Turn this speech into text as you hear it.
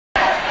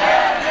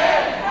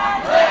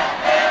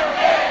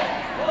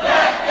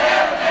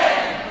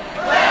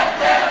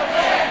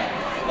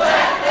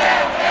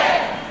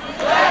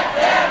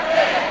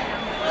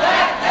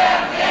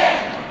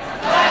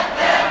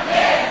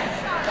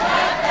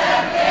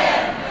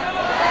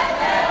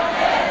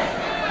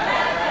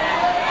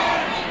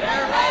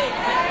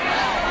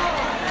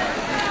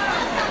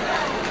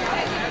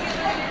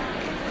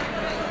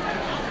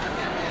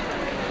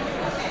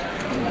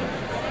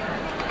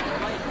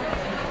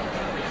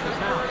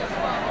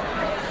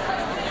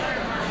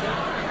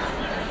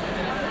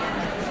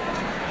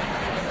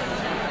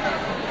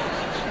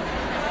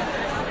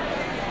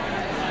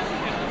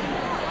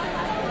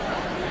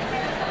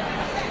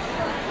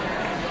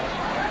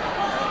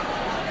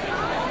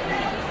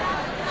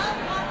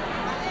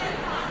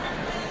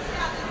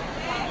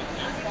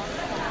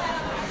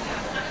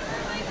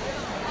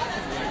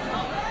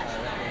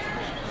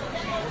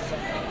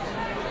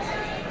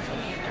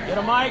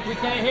the mic, we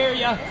can't hear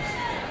you.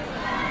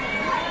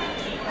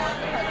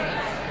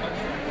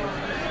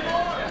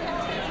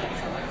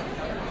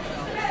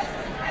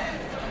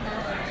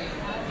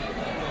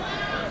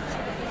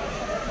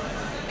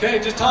 Okay,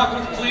 just talking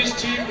with the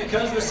police chief.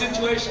 Because of the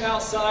situation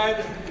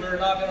outside, we're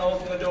not going to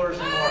open the doors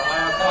anymore.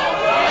 I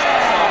apologize.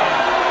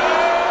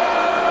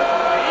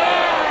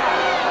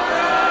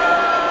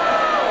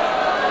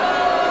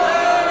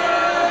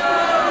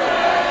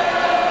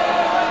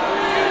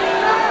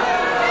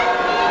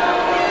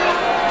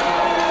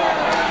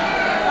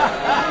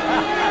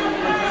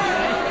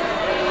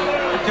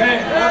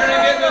 Okay, we're going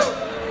to get this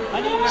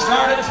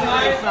started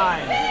tonight.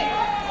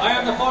 I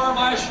am the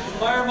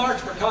fire march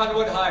for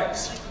Cottonwood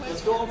Heights.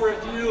 Let's go over a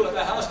few of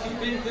the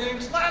housekeeping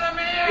things.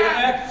 Your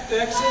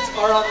exits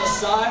are on the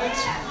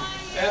sides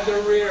and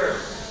the rear.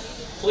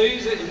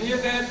 Please, in the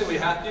event that we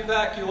have to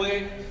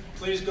evacuate,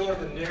 please go to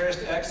the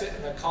nearest exit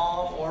in a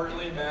calm,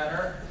 orderly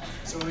manner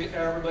so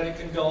everybody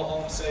can go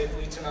home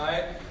safely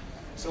tonight.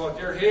 So if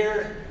you're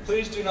here,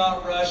 please do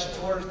not rush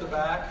towards the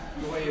back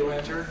the way you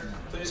entered.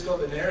 Please go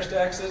to the nearest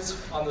exits.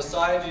 On the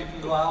side, you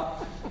can go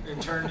out and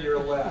turn to your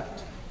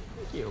left.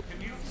 Thank you.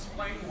 Can you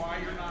explain why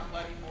you're not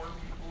letting more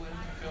people in to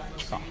fill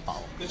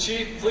the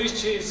seats? The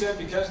police chief said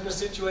because of the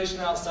situation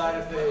outside,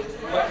 if they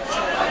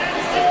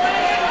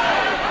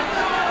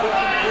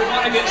we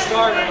want to get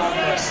started on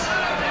this.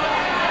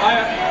 We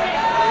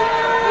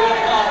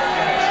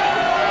apologize.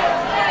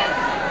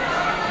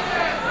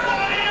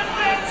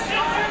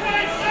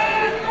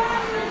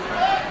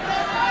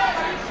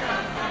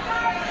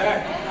 Okay.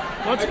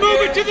 Let's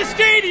move it to the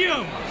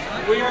stadium.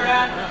 We're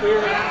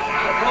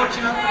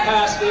approaching our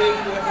capacity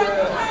with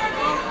the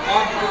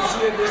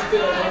occupancy of this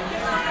building.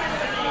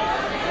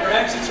 Our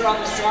exits are on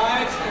the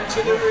sides and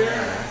to the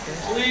rear.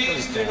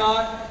 Please do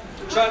not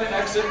try to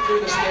exit through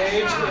the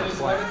stage. It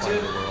is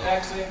limited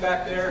exiting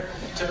back there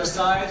to the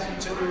sides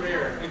and to the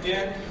rear.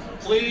 Again,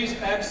 please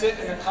exit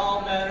in a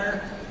calm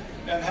manner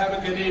and have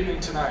a good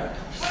evening tonight.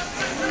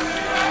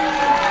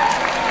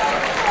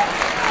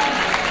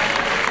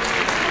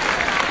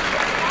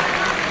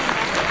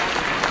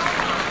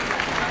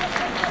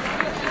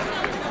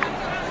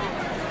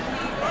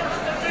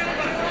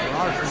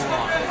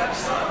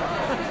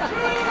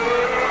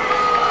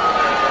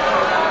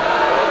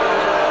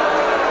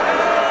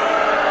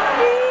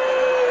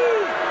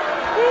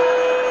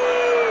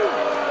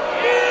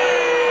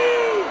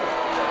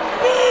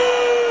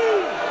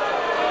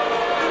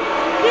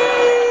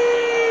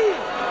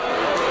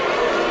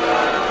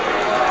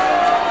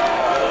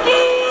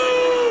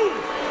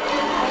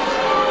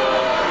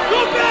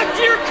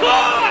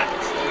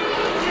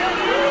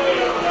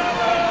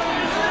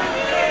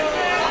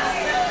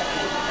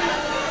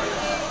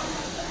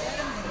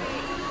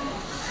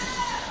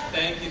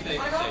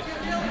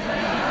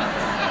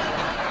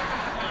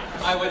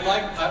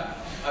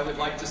 I would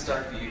like to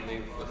start the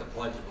evening with a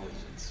pledge of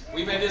allegiance.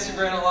 We may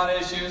disagree on a lot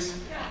of issues,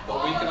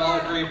 but we can all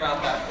agree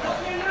about that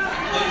pledge.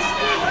 Please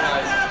stand,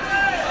 guys,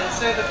 and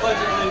say the pledge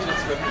of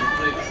allegiance with me,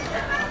 please.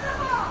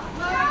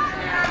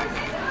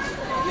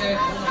 Okay.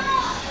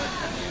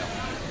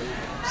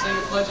 Say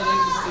the pledge of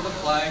allegiance to the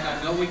flag. I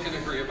know we can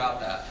agree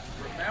about that.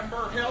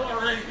 Remember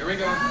Hillary. Here we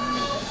go.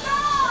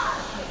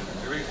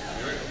 Here we go.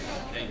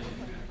 Thank you.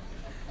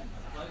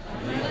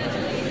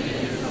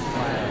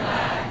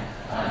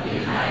 Of the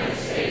United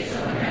States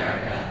of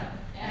America,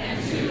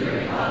 and to the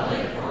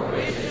republic for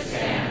which it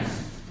stands,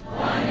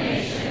 one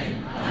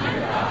nation, under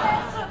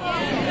God,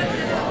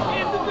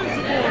 indivisible, with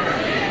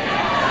liberty and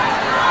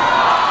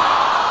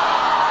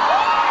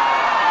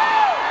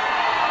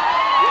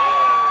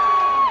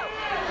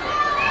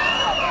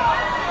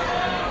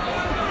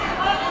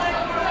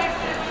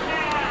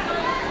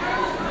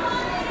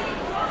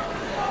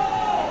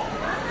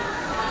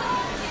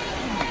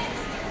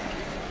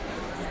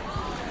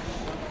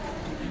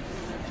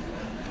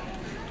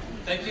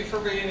Thank you for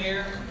being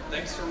here.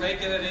 Thanks for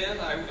making it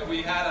in.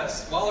 We had a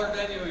smaller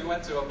venue. We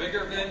went to a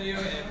bigger venue,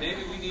 and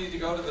maybe we need to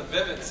go to the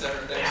Vivint Center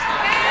next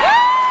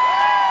time.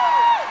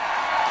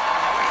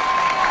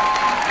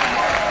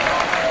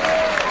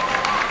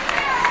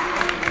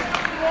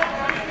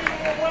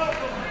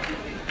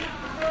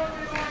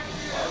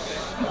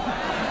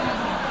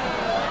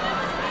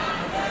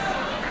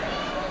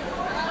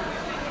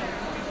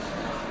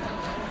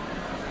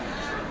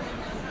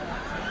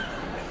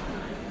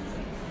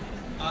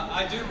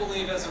 I do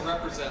believe as a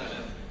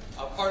representative,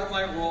 a part of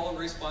my role and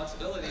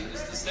responsibility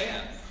is to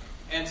stand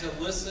and to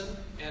listen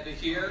and to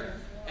hear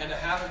and to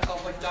have a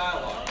public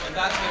dialogue. And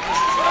that's what this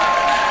is about.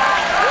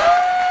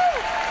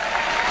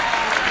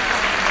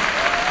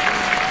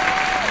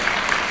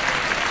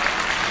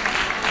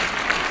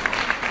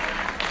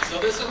 So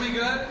this will be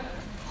good.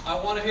 I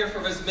want to hear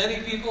from as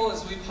many people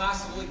as we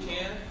possibly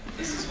can.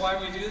 This is why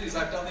we do these.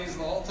 I've done these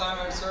the whole time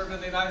I've served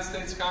in the United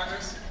States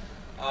Congress.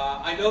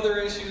 I know there are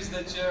issues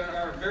that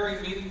are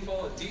very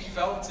meaningful and deep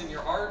felt in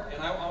your heart,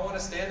 and I want to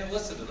stand and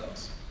listen to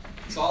those.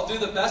 So I'll do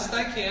the best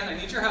I can. I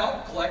need your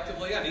help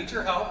collectively. I need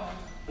your help.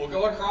 We'll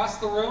go across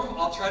the room.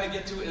 I'll try to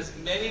get to as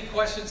many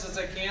questions as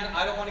I can.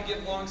 I don't want to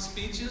give long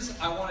speeches.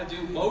 I want to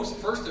do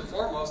first and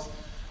foremost,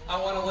 I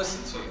want to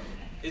listen to you.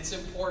 It's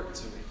important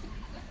to me.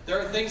 There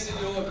are things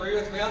that you'll agree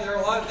with me on. There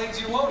are a lot of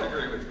things you won't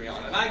agree with me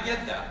on, and I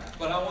get that.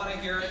 But I want to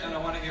hear it, and I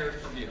want to hear it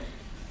from you.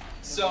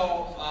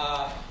 So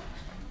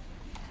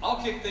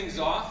I'll kick things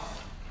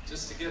off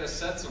just to get a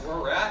sense of where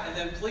we're at, and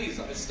then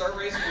please start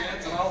raising your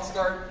hands, and I'll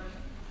start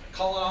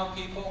calling on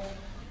people.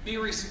 Be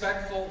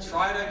respectful.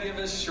 Try to give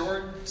a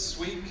short,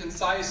 sweet,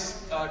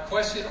 concise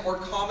question or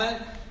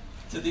comment.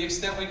 To the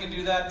extent we can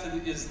do that,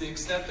 is the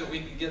extent that we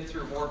can get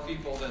through more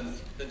people than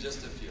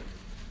just a few.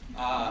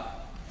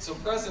 So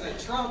President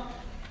Trump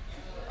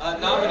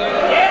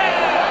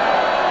nominated...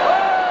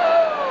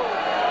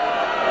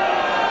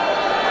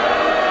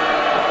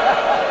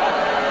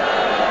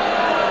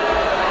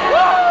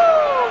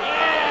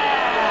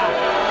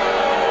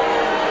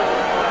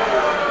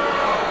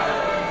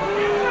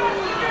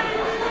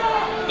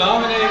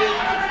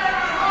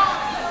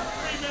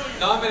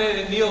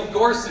 Nominated Neil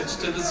Gorsuch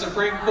to the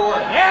Supreme Court.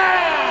 Yeah!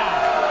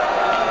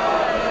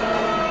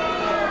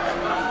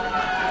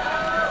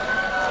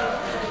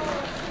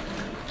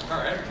 All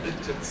right,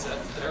 good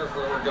sense there of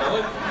where we're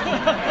going.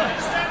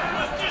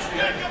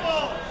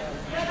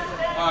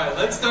 All right,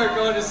 let's start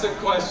going to some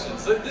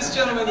questions. This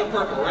gentleman in the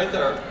purple, right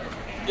there.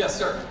 Yes,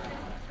 sir.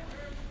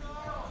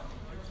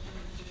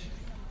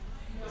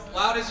 As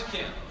loud as you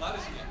can. Loud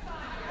as you can.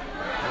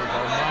 No,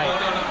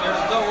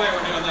 there's no way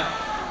we're doing that.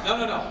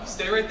 No.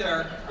 Stay right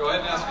there. Go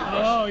ahead and ask your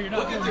question. Oh, you're not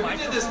Look at we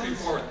did this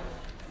before.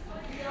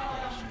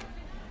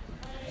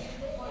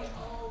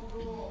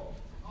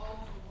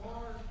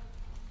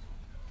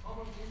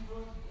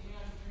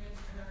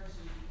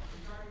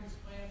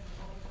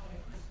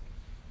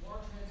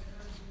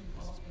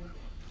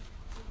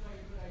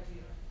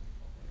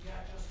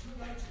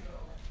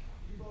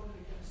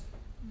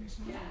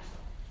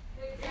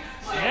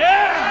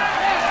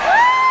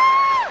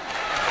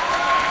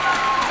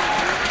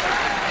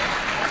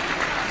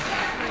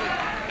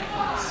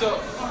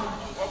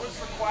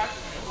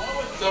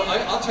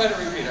 I'll try to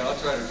repeat it.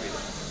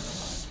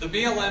 The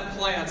BLM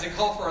plans, they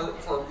call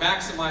for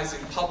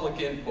maximizing public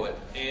input.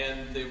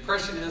 And the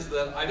impression is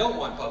that I don't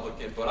want public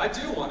input. I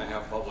do want to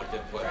have public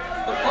input.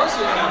 Of course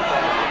we want to have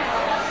public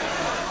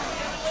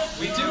input.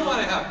 We do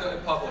want to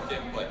have public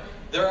input.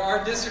 There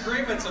are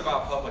disagreements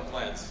about public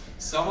plans.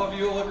 Some of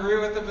you will agree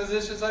with the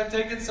positions I've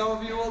taken. Some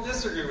of you will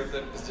disagree with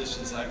the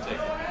positions I've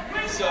taken.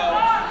 So,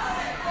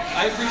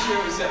 I appreciate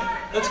what you said.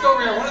 Let's go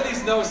over here. One of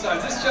these no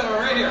signs. This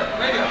gentleman right here.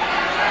 Right here.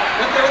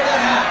 Right there with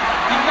that hat.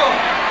 Keep going.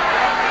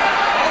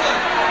 Hold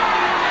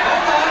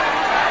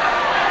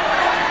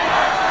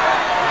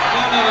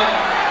on. No.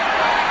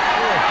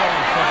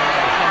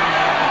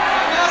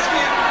 I'm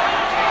asking.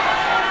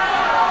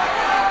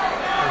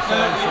 No,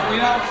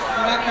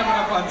 you're not coming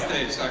up on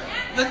stage. Sorry.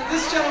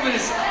 This gentleman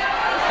is...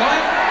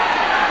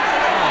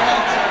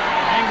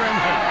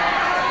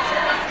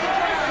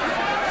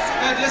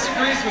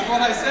 disagrees with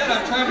what I said.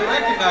 I'm trying to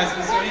recognize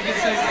him so he can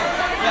say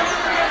something. Yes.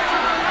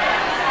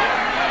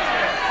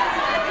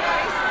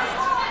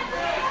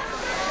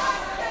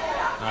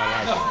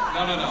 No.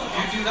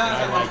 You do not.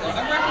 I'm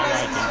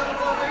recognizing this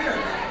over here.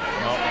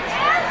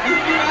 You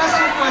asked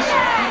your question.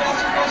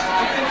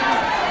 Okay,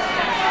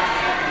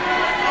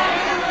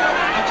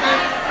 I'm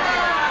trying.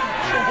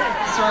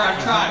 Sir, I'm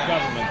trying.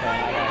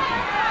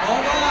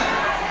 Hold on.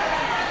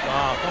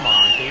 Oh, come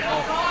on,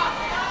 people.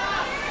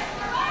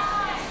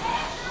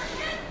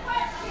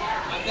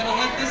 I'm gonna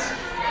let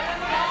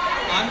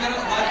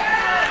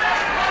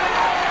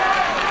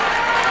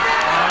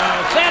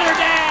set her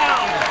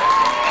down!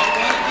 I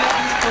want to get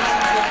this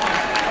person's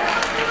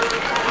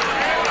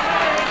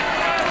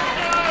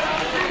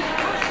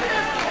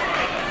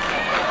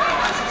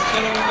This is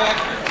gentleman back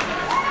here.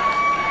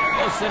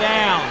 Go sit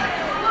down.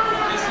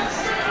 This is,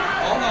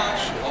 hold on.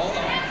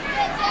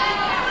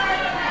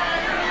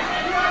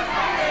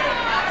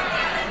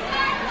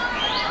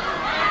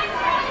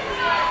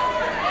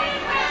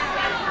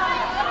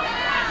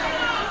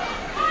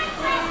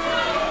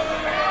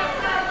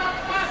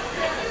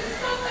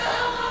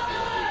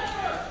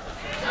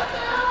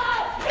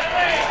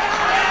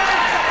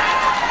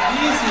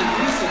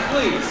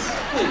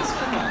 Please,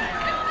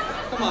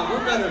 come on,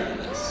 we're better than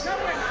this.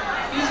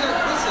 Listen.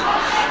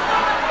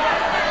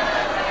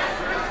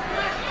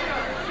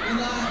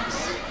 Relax.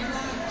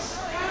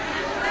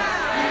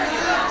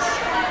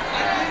 I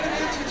gave an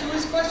answer to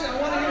his question. I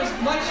want to hear as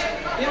much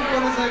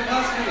input as I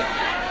possibly can.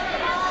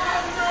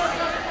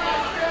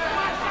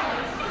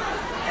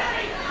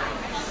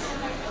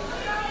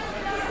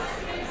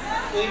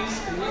 Please,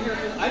 can we hear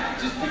him? I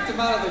just picked him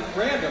out of the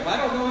random. I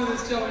don't know who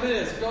this gentleman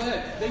is. Go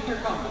ahead, make your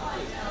comment,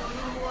 please.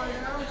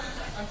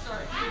 I'm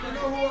sorry. You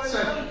know who I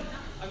am?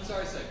 I'm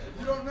sorry, sir.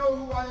 You don't know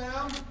who I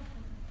am?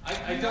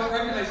 I don't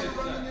recognize you.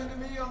 Running into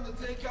me on the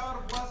takeout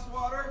of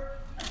Westwater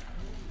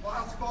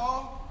last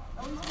fall.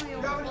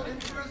 You have any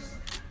interest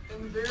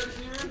in the Bears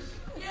ears?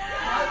 Yeah!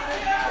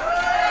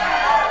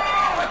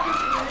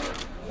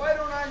 Why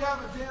don't I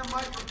have a damn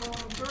microphone?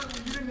 And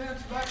thirdly, you didn't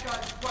answer that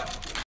guy's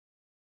question.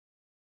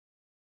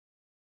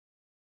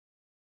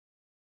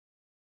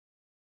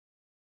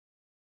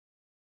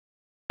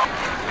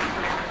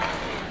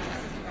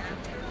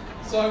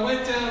 So I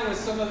went down with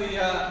some of the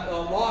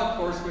law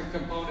enforcement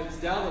components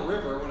down the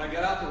river. When I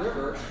got out the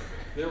river,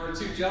 there were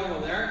two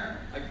gentlemen there.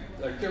 I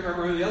can't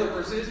remember who the other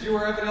person is. You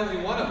were evidently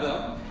one of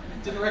them.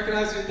 Didn't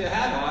recognize what they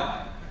had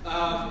on.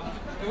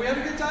 And we had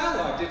a good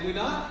dialogue, did we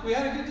not? We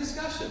had a good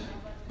discussion.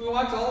 We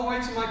walked all the way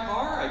to my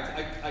car.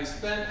 I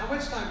spent, how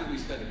much time did we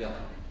spend together?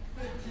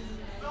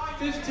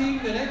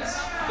 15 minutes.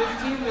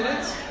 15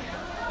 minutes.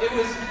 It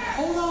was,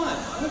 hold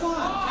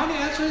on. Can I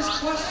answer this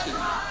question?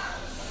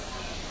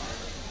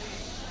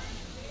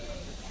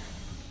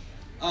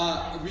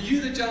 Were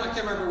you the gentleman, I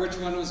can't remember which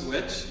one was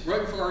which,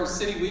 right before our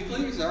City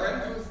Weekly, is that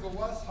right? It was the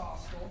less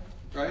hostile.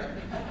 Right? I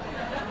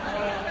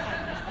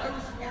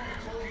was the one who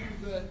told you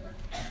that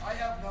I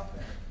have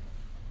nothing.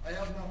 I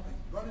have nothing.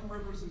 Running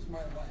rivers is my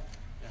life.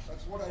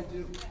 That's what I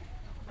do.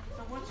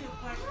 So what's your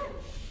question?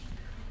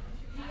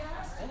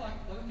 Hold on,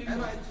 let me keep And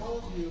going. I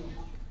told you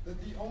that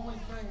the only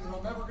thing that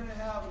I'm ever going to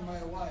have in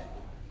my life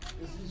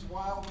is these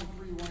wild and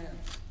free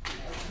lands.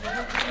 That's the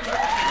only thing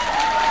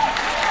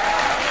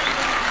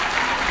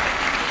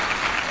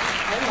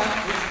Hold on,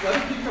 let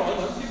me keep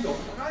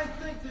going. And I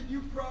think that you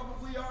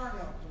probably are an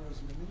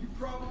outdoorsman, and you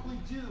probably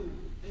do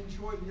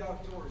enjoy the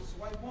outdoors.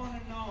 So I want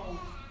to know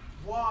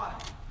why.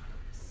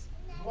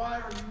 Why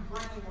are you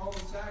granting all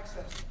this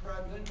access to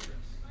private interests?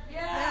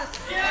 Yes.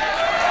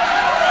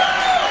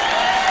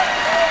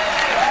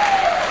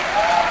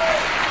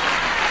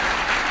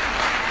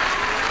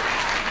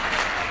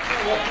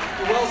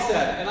 Well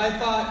said. And I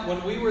thought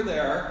when we were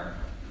there,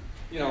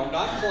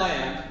 not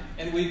planned,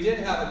 and we did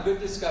have a good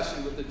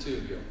discussion with the two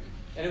of you.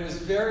 And it was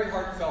very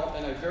heartfelt,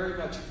 and I very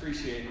much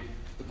appreciate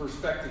the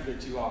perspective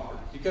that you offered.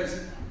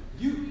 Because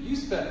you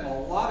spent a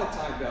lot of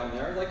time down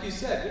there. Like you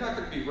said, you're not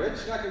going to be rich.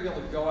 You're not going to be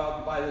able to go out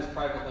and buy this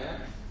private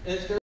land. And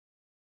it's very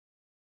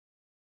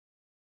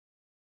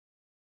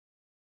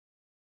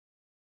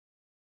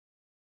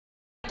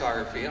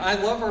photography. I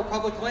love our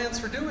public lands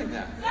for doing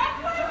that.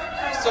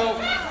 So,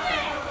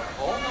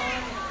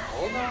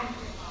 hold on.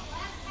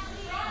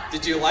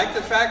 Did you like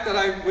the fact that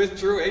I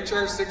withdrew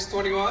HR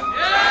 621?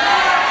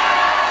 Yeah!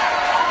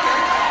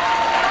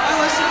 I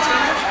listened to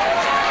you.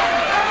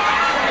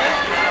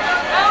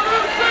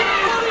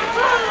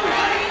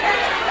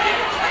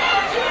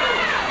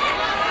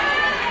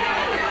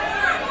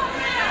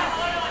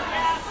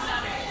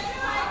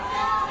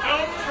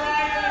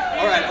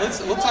 All right,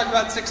 we'll talk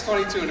about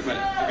 622 in a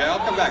minute. Okay, I'll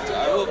come back to it.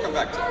 I will come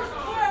back to it.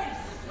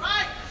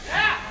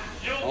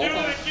 You'll do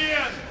it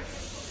again.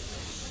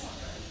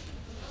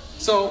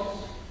 So,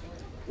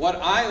 what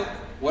I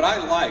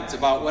liked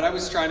about what I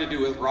was trying to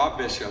do with Rob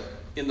Bishop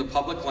in the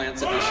Public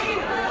Lands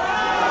Initiative.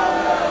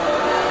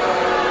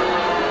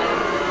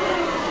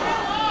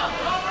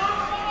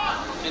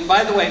 And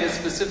by the way, to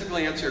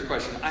specifically answer your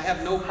question, I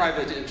have no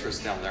private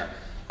interest down there.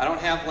 I don't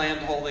have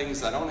land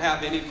holdings. I don't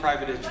have any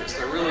private interest.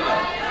 I really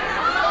don't.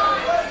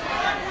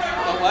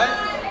 But what?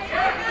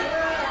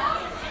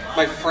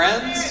 My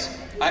friends?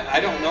 I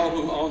don't know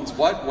who owns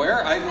what,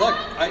 where.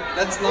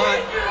 That's not...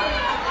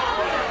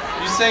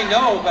 You say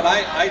no, but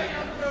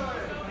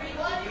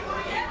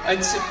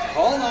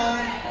hold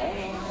on.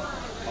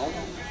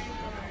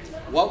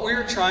 What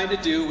we're trying to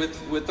do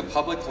with the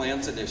Public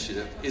Lands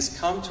Initiative is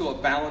come to a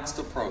balanced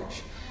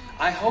approach.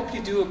 I hope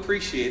you do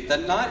appreciate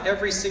that not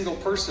every single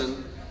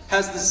person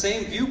has the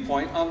same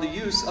viewpoint on the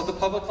use of the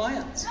public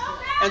lands.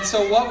 And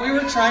so what we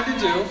were trying to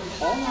do,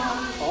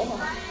 hold on.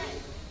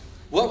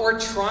 What we're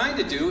trying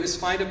to do is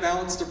find a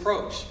balanced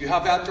approach. You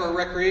have outdoor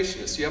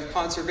recreationists, you have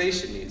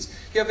conservation needs,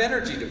 you have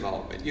energy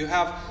development, you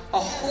have a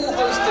whole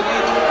host of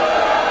needs.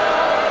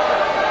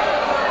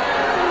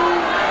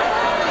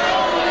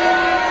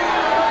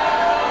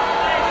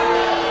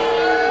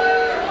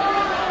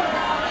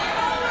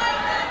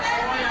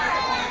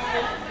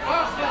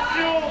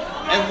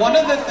 And one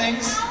of the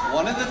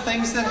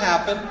things that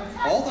happened,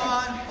 hold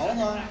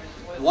on.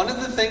 One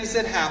of the things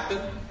that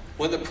happened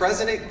when the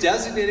president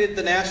designated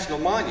the national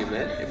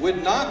monument, it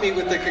would not meet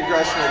with the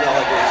congressional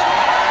delegation.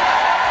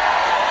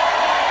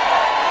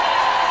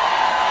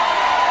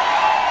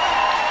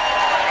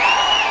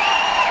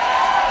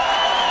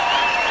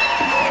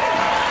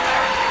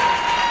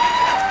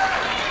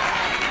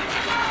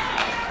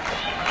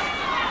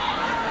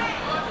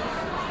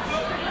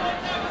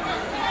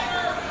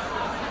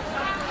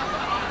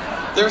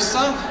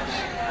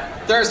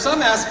 There are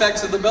some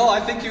aspects of the bill I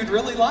think you'd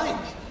really like.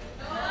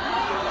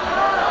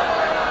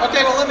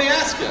 Okay, well, let me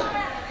ask you.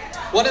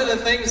 One of the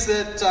things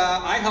that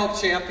I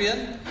helped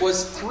champion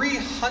was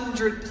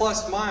 300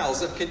 plus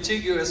miles of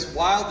contiguous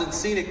wild and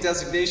scenic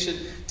designation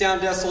down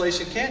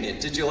Desolation Canyon.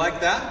 Did you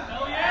like that?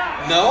 Oh,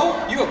 yeah.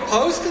 No? You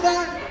opposed to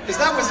that? Because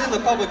that was in the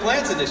Public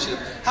Lands Initiative.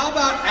 How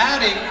about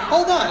adding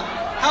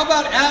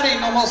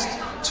almost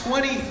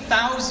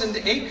 20,000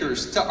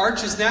 acres to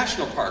Arches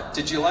National Park?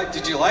 Did you like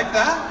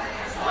that?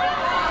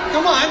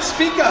 Come on,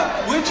 speak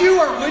up. Would you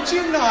or would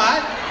you not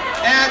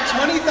add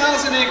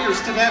 20,000 acres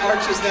to that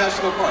Arches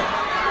National Park?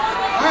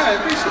 All right, I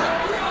appreciate it.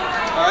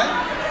 All right.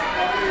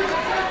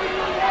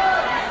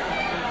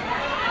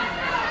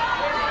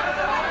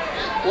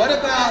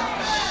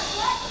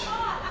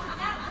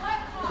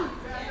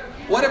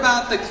 What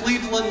about the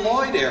Cleveland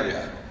Lloyd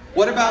area?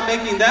 What about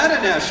making that a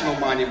national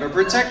monument,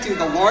 protecting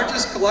the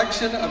largest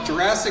collection of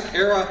Jurassic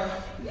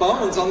era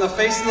bones on the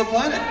face of the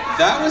planet?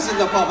 That was in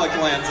the Public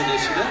Lands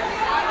Initiative.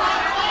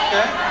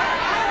 Okay?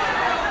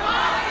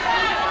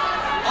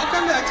 I'll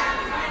come back to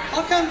it.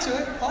 I'll come to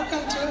it. I'll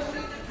come to it.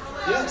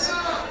 Yes.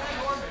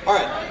 All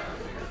right.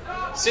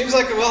 Seems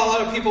like, well, a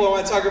lot of people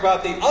want to talk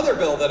about the other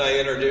bill that I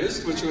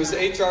introduced, which was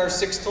H.R.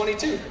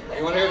 622.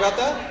 You want to hear about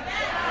that?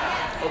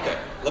 Okay,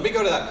 let me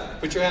go to that.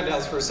 Put your hand down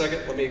for a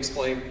second. Let me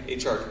explain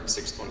H.R.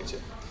 622.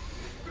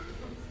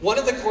 One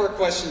of the core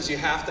questions you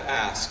have to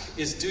ask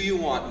is, do you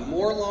want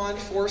more law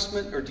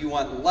enforcement or do you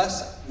want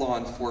less law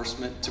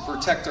enforcement to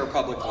protect our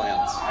public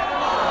lands?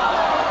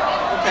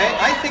 Okay,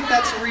 I think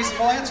that's a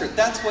reasonable answer.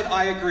 That's what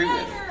I agree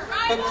with.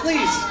 But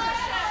please,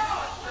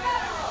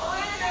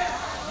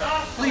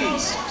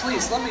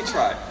 let me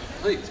try.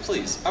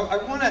 Please.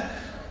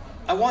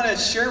 I want to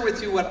share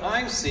with you what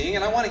I'm seeing,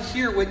 and I want to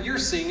hear what you're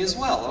seeing as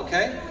well,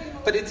 okay?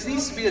 But it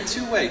needs to be a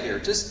two-way here.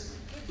 Just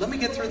let me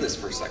get through this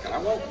for a second. I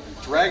won't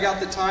drag out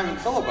the time and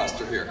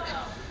filibuster here.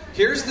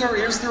 Here's the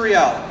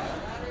reality.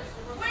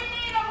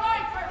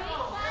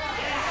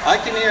 I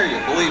can hear you,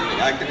 believe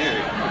me, I can hear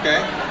you,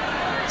 okay?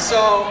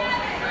 So,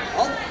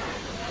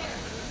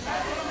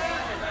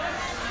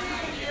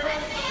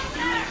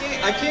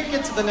 I can't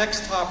get to the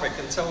next topic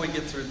until we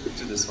get through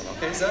this one,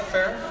 okay? Is that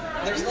fair?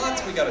 There's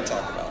lots we got to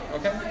talk about,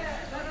 okay?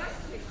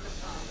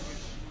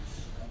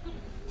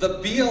 The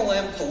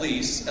BLM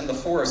police and the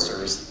Forest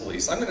Service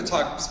police. I'm going to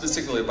talk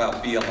specifically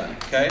about BLM,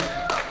 okay?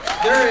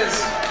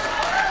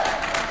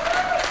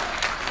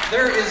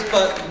 There is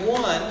but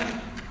one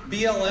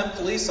BLM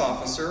police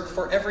officer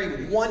for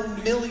every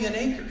 1 million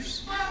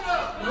acres.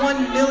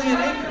 1 million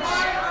acres,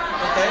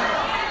 okay?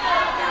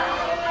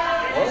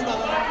 Hold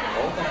on.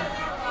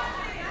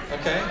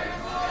 Okay?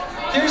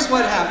 Here's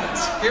what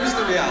happens. Here's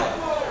the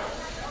reality.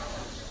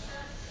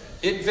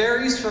 It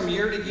varies from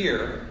year to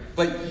year,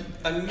 but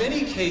in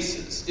many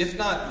cases, if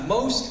not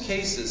most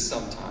cases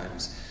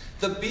sometimes,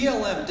 the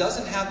BLM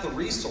doesn't have the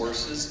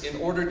resources in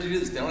order to do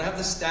this. They don't have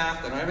the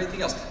staff, they don't have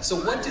anything else. So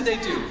what do? They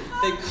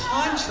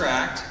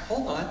contract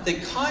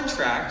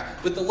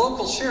with the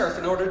local sheriff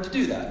in order to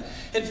do that.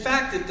 In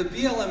fact, if the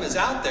BLM is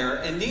out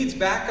there and needs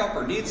backup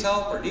or needs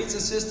help or needs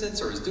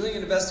assistance or is doing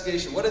an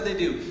investigation, what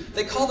do?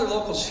 They call their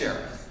local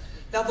sheriff.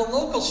 Now the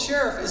local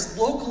sheriff is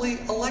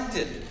locally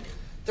elected.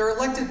 They're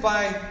elected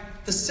by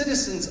the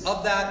citizens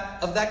of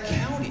that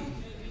county.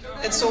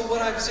 And so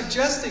what I'm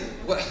suggesting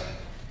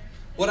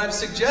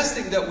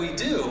that we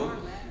do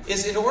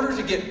is, in order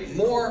to get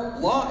more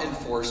law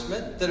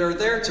enforcement that are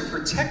there to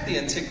protect the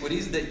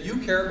antiquities that you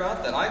care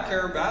about, that I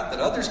care about, that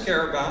others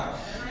care about,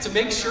 to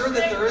make sure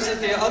that there isn't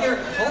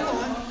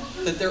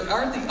that there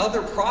aren't the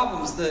other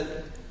problems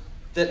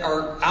that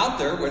are out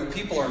there when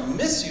people are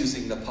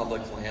misusing the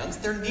public lands,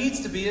 there needs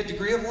to be a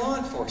degree of law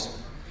enforcement.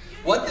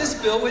 What this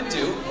bill would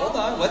do,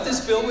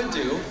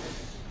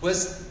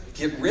 was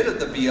get rid of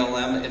the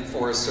BLM and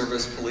Forest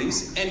Service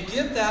police and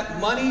give that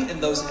money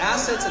and those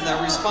assets and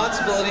that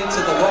responsibility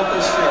to the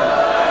local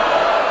sheriff.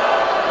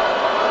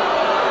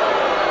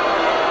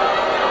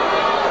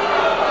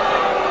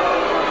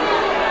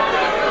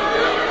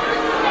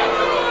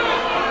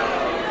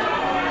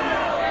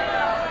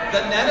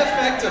 The net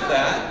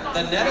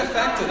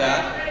effect of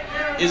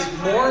that is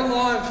more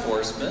law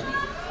enforcement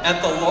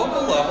at the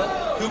local level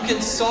who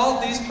can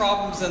solve these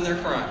problems and their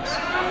crimes.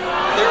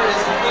 There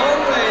is no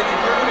way that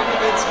you're going to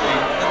convince me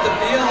that the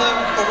BLM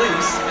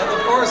police and the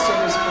Forest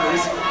Service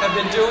police have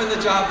been doing the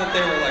job that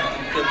they were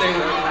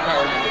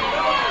empowered to do.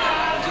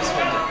 Just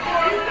one thing.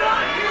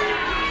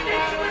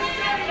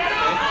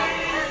 Okay?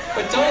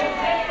 But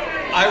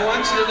I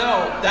want you to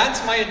know, that's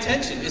my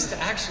intention, is to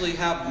actually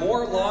have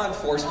more law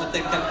enforcement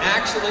that can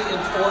actually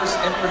enforce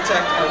and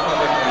protect our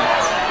public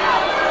lands.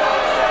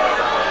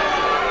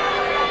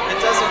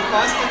 It doesn't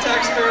cost the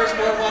taxpayers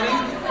more money.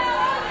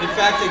 In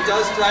fact, it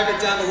does drive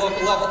it down to local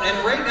level. And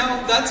right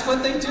now, that's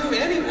what they do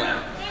anyway.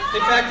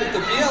 In fact, if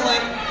the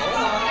BLM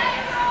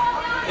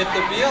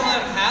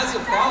has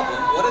a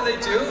problem, what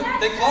do?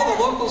 They call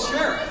the local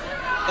sheriff.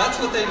 That's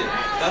what they do.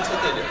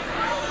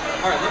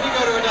 All right, let me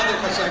go to another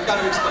question. I've got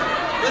to explain.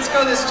 Let's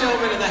go to this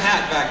gentleman in the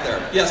hat back there.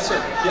 Yes, sir.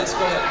 Yes,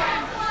 go ahead.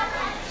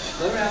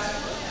 Let me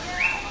ask.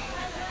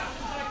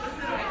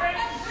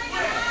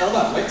 Hold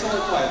on. Wait till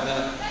you're quiet,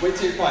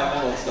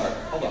 then we'll start.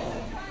 Hold on.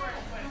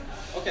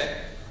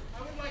 Okay. I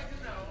would like to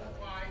know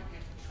why,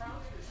 if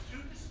Trump is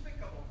too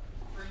despicable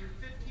for your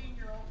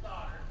 15-year-old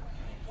daughter,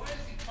 why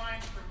is he fine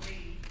for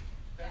me?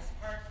 That's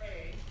part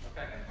A.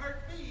 Okay. And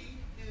part B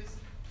is,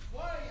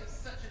 why is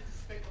such a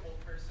despicable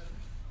person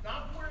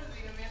not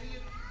worthy of any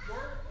of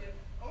your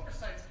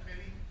oversight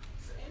committee?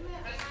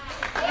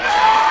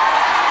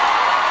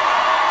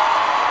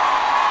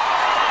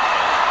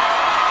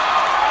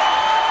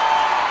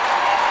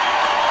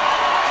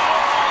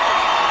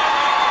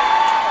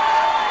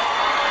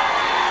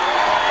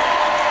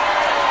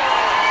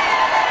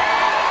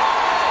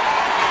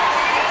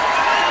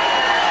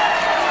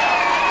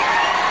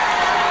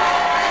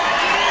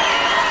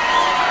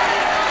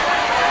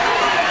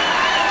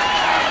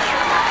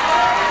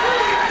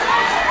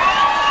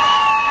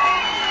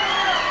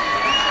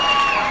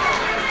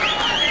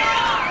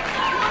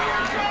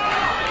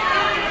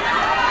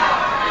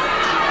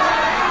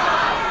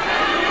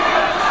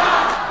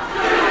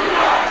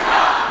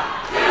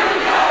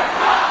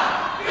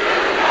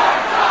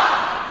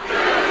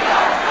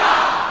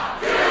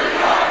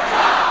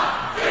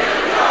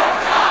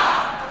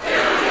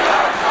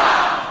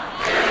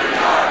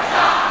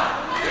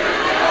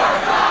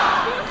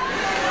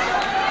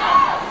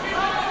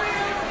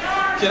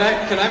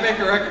 can I make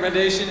a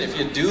recommendation? If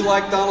you do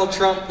like Donald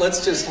Trump,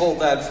 let's just hold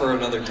that for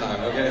another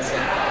time, okay? So,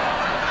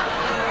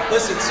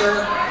 listen,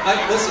 sir.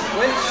 Listen,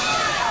 wait.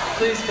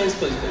 Please.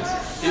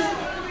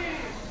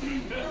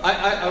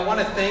 I want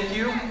to thank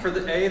you for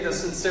the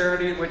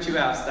sincerity in which you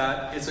asked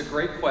that. It's a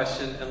great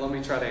question, and let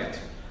me try to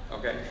answer.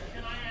 Okay?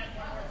 Can I add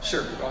one more?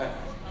 Sure, go ahead.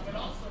 I would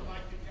also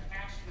like you to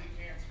actually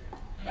answer.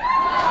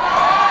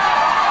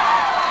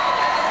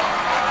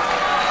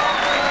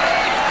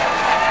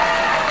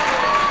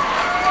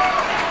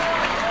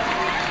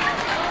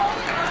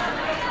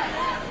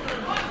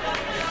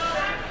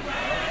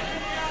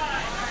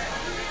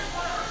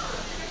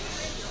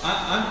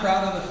 I'm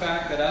proud of the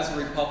fact that as a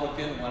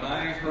Republican, when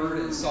I heard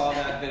and saw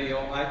that video,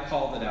 I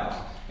called it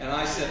out. And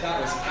I said that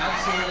was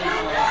absolutely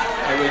wrong.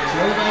 I would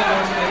Joe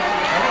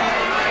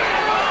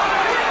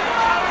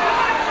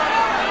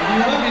If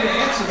you want me to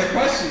answer the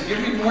question, give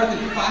me more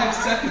than 5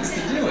 seconds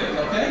to do it,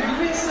 okay? Give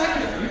me a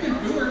second. You can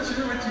boo or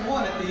cheer what you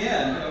want at the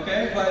end,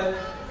 okay? But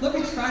let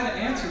me try to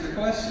answer the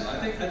question. I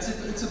think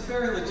it's a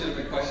very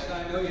legitimate question.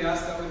 I know you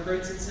asked that with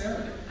great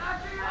sincerity.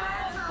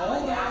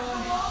 Hold on,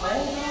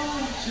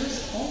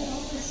 just hold on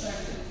a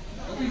second.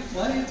 There'll be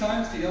plenty of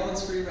times to yell and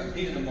scream at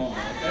me in a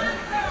moment, okay?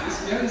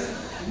 Just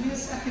give me a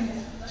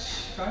second.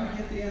 Trying to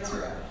get the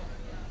answer out.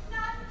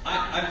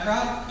 I'm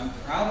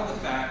proud of the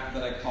fact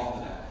that I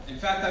called it out. In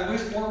fact, I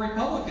wish more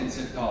Republicans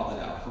had called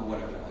it out for what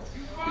it was.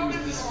 It was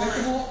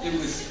despicable, it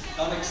was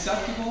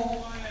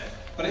unacceptable,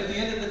 but at the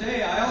end of the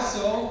day, I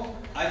thought,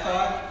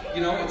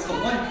 it's the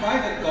one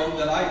private vote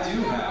that I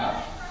do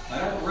have. I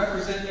don't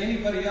represent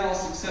anybody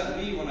else except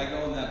me when I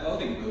go in that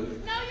voting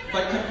booth.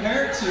 But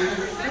compared to,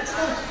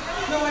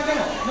 no, I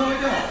don't.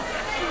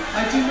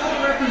 I do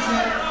not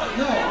represent,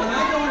 when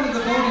I go into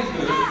the voting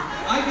booth,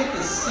 I get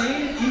the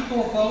same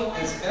equal vote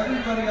as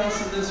everybody else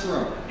in this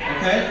room,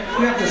 okay?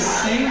 We have the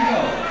same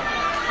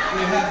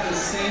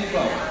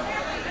vote.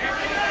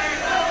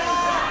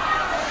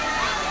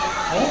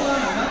 Hold on,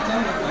 I'm not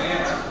done with my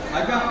answer.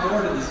 I got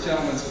more to this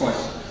gentleman's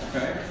question,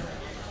 okay?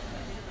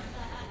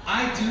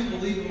 I do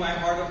believe in my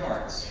heart of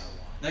hearts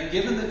that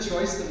given the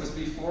choice that was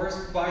before us,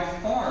 by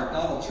far,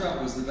 Donald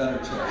Trump was the better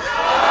choice.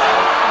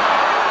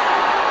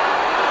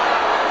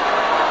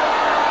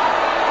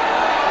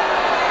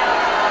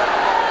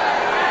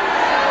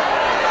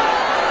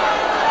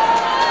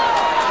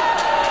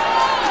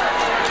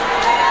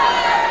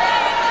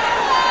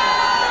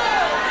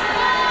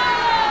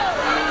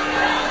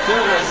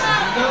 There was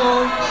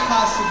no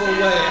possible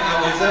way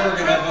I was ever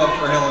going to vote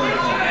for Hillary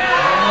Clinton.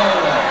 No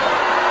way.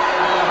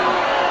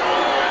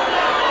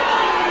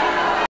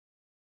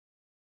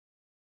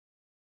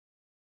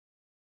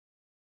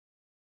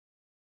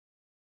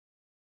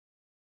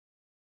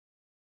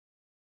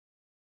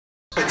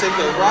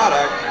 Particular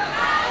product,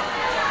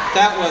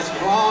 that was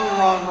wrong.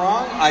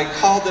 I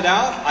called it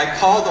out. I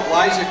called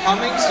Elijah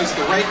Cummings, who's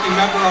the ranking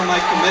member on my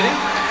committee.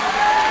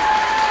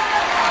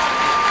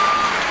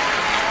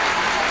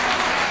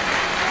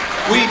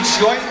 We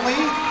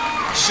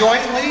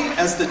jointly,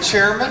 as the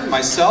chairman,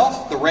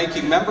 myself, the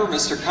ranking member,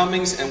 Mr.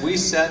 Cummings, and we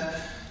sent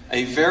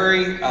a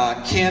very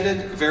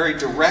candid, very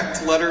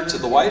direct letter to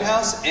the White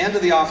House and to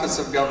the Office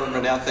of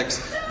Government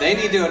Ethics. They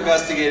need to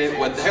investigate it.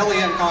 What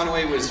Kellyanne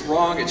Conway was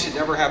wrong, it should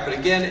never happen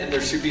again, and there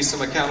should be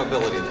some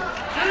accountability there.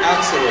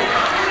 Absolutely.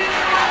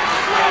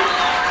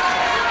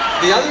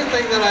 The other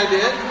thing that I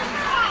did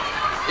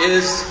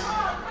is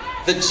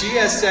the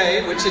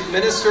GSA, which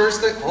administers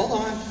the,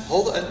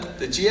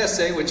 the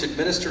GSA, which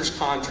administers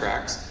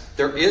contracts.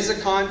 There is a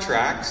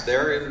contract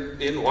there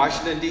in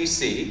Washington,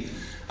 D.C.,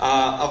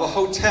 of a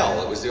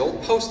hotel. It was the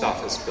old post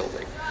office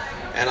building.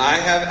 And I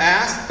have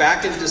asked,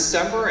 back in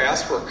December,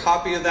 asked for a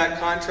copy of that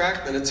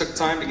contract. Then it took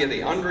time to get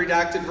the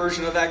unredacted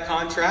version of that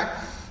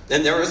contract.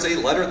 Then there was a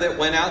letter that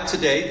went out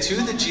today to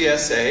the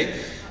GSA,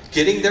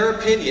 getting their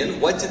opinion.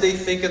 What did they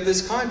think of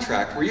this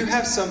contract? Where you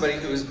have somebody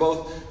who is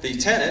both the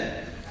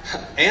tenant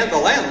and the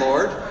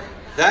landlord,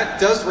 that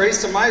does raise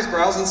some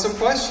eyebrows and some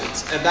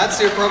questions. And that's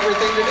the appropriate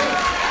thing to do.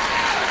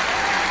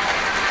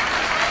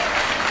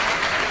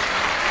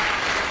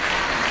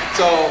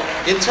 So,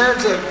 in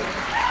terms of,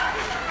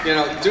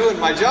 doing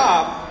my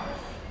job,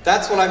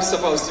 that's what I'm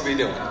supposed to be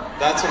doing.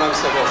 That's what I'm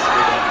supposed to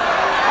be doing.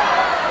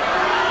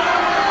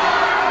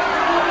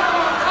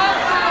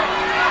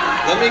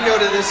 Let me go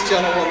to this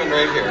gentlewoman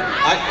right here.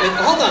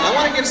 Hold on, I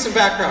want to give some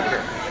background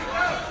here.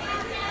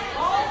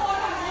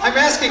 I'm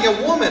asking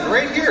a woman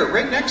right here,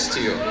 right next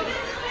to you.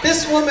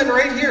 This woman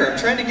right here, I'm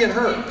trying to get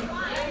her.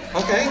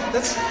 Okay,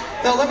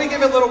 now let me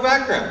give a little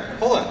background.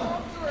 Hold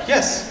on.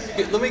 Yes,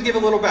 let me give a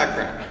little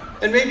background.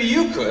 And maybe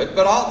you could,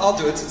 but I'll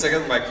do it since I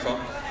got the microphone.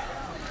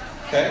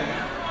 Okay?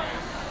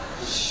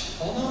 Shh,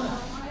 hold on.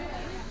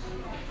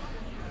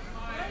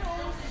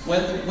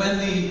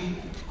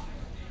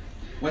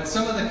 When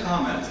some of the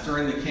comments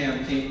during the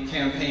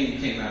campaign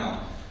came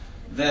out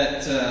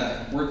that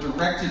were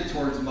directed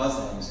towards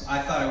Muslims,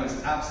 I thought I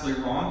was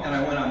absolutely wrong, and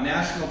I went on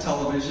national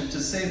television to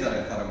say that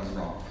I thought I was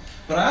wrong.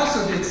 But I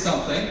also did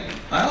something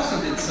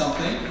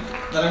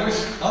that I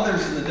wish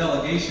others in the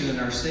delegation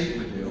in our state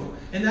would do.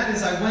 and that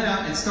is I went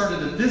out and started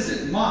to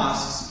visit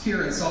mosques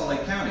here in Salt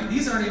Lake County.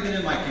 These aren't even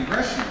in my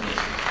congressional district,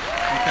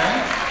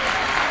 okay?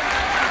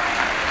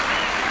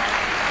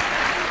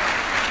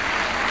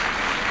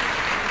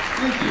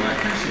 Thank you, I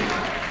appreciate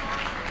that.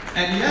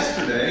 And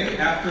yesterday,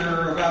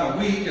 after about a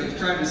week of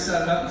trying to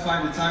set it up and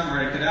find a time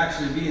where I could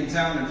actually be in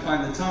town and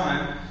find the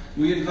time,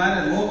 we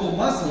invited local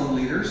Muslim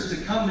leaders to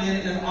come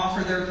in and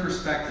offer their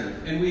perspective.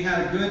 And we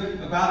had a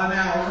good about an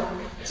hour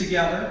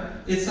together.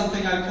 It's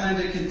something I plan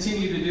to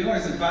continue to do. I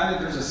was invited,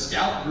 there's a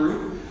scout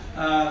group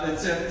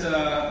that's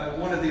at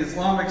one of the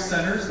Islamic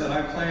centers that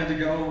I plan to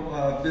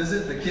go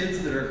visit, the kids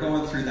that are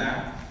going through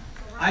that.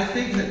 I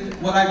think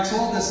that what I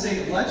told the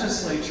state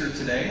legislature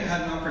today, I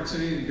had an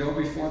opportunity to go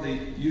before the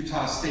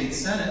Utah State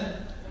Senate,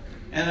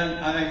 and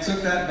I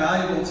took that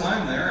valuable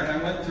time there, and I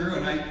went through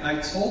and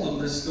I told them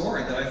this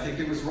story, that I think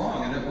it was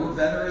wrong, and that we're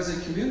better as a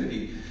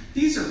community.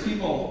 These are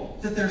people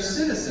that they're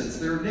citizens,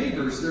 they're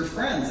neighbors, they're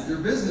friends, they're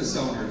business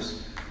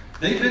owners.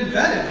 They've been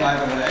vetted, by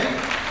the way.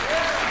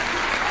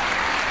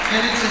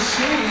 And it's a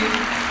shame.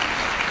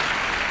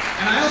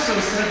 And I also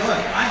said, look,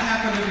 I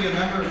happen to be a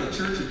member of the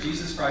Church of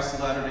Jesus Christ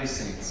of Latter-day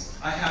Saints.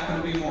 I happen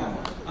to be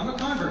Mormon. I'm a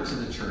convert to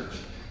the church.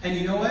 And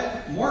you know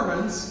what?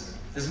 Mormons,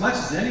 as much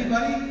as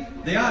anybody,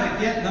 they ought to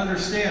get and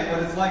understand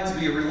what it's like to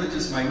be a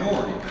religious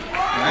minority.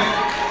 Right?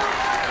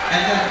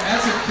 And that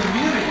as a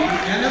community,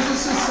 and as a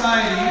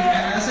society,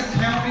 and as a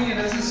county, and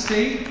as a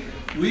state,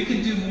 we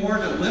can do more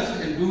to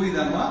lift and buoy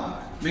them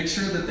up, make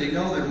sure that they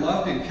know they're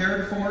loved and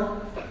cared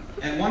for.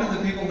 And one of the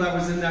people that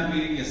was in that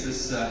meeting is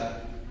this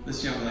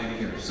young lady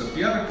here. So if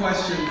you have a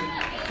question,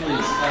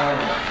 please fire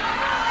away.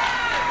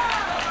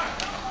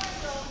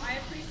 So I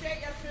appreciate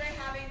yesterday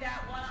having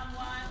that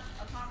one-on-one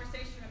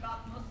conversation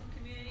about the Muslim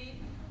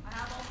community. I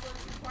have also a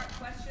two-part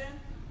question.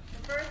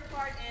 The first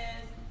part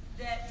is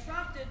that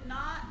Trump did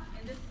not,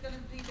 and this is going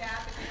to be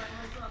bad because I'm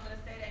Muslim, I'm going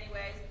to say it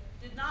anyways,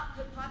 did not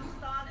put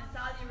Pakistan and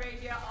Saudi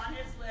Arabia on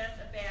his list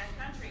of banned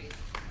countries.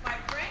 Quite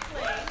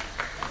frankly,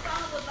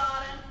 Osama bin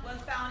Laden was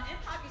found in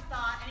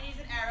Pakistan and he's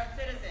an Arab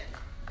citizen.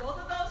 Both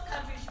of those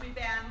countries should be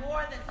banned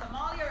more than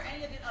Somalia or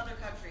any of the other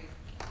countries.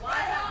 Why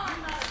have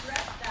you not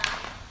addressed that,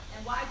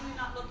 and why do you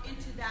not look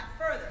into that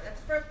further? That's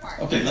the first part.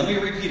 Okay, let me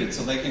repeat it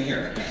so they can hear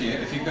it, if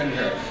you couldn't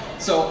hear it.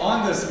 So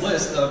on this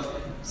list of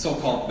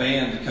so-called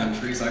banned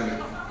countries, I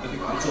think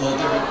it's a little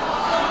different.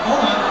 Hold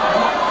on.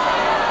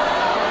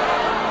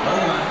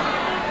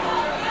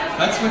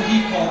 That's what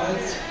he called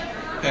it,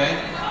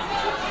 okay?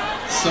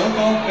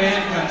 So-called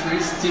banned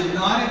countries did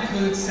not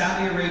include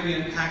Saudi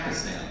Arabia and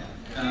Pakistan.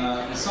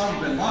 Osama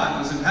bin Laden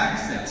was in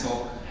Pakistan,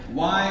 so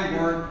why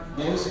weren't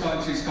those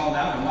countries called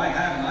out, and why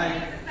haven't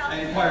I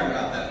inquired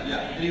about that?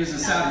 Yeah, and he was a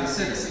Saudi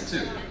citizen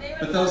too.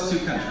 But those two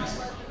countries.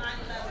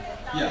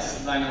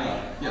 Yes,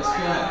 9/11. Yes, go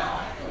ahead.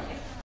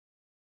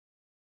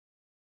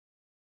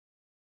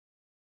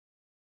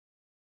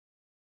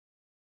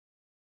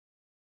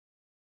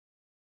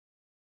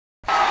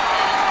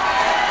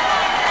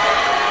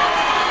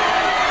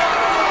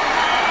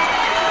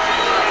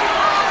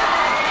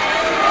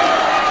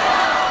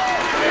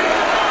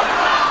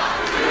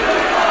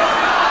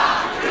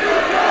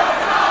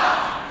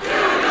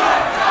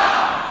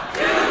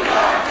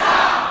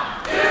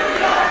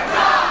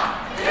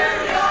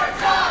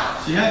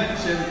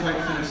 She hadn't quite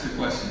finished the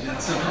question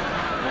yet, so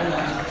hold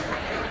on.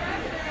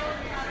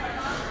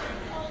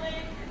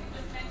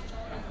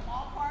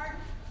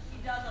 He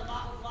does a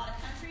lot with a lot of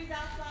countries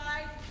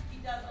outside. He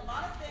does a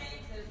lot of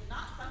things that is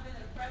not something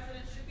that a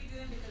president should be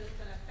doing because it's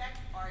going to affect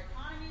our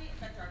economy,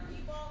 affect our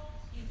people.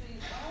 He's doing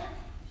his own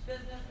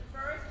business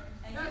first.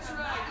 And that's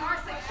right.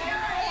 Our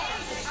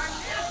security. Our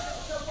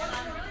national. So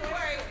I'm really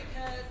worried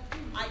because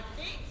I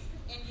think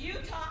in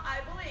Utah,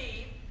 I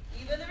believe,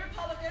 even the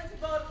Republicans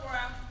who voted for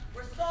him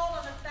were sold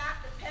on the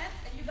fact that Pence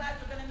and you guys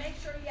were going to make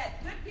sure he had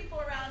good people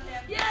around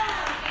him. Yeah!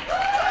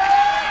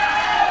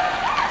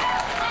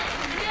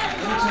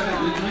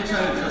 Let me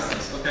try to address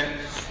this, okay?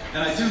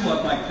 And I do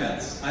love Mike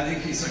Pence. I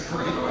think he's a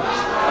great person.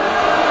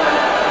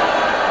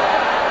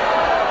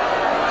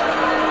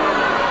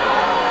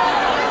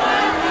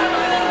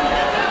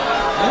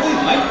 Really?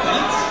 Mike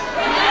Pence?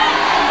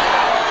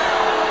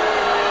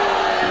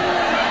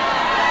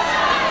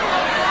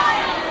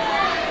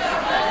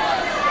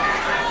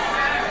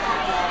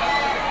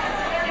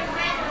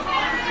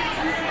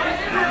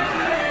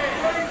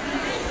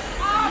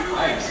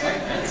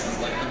 Mike Pence is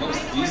like the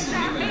most decent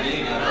human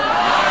being I've ever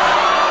met.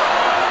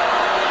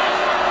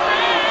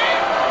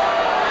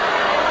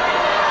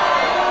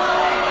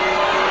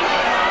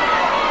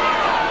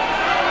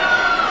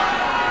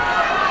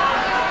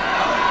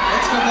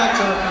 Let's go back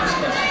to our first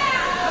question.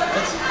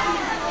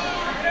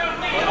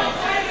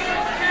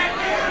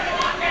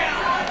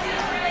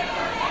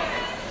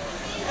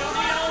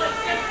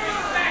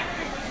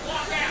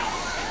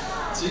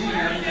 See,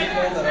 young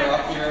people that are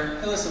up here.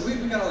 Hey, listen, we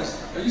got all these.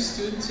 Are you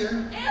students here?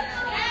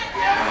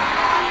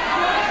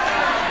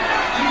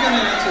 I'm going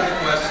to answer the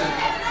question,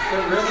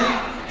 but really,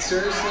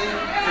 seriously,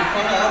 in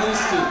front of all these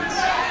students.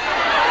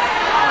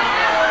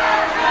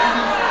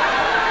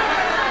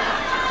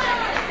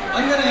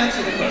 I'm going to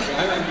answer the question.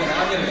 I'm going to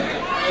get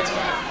it. It's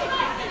fine.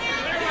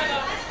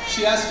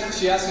 She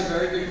asked a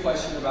very good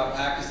question about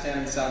Pakistan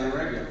and Saudi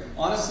Arabia.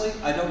 Honestly,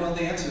 I don't know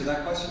the answer to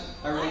that question.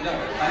 I really don't.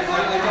 I don't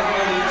know the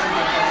answer to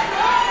that question.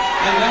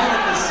 I know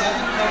that the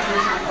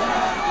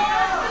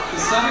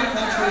seven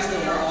countries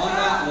that were on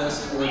that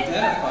list were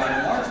identified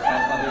in large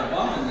part by the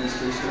Obama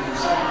administration who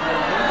said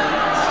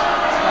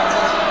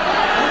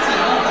I'd say,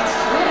 no, that's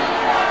true.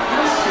 It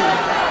is true.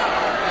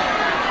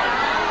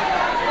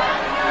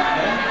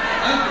 Okay?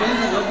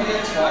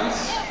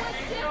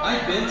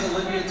 I've been to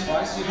Libya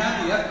twice. You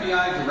had the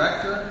FBI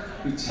director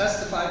who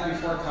testified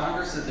before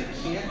Congress that they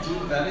can't do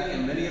vetting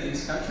in many of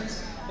these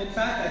countries. In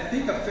fact, I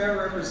think a fair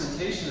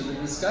representation of the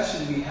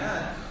discussion we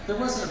had, there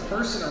wasn't a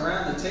person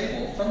around the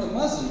table from the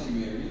Muslim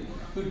community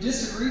who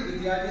disagreed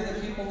with the idea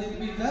that people need to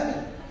be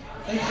vetted.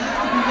 They have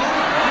to be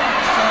vetted, right?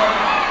 So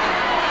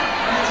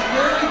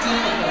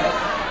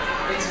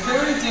it's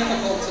very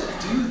difficult to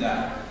do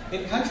that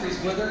in countries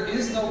where there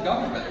is no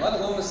government, let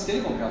alone a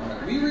stable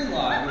government.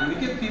 When we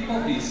give people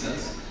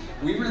visas,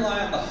 we rely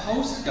on the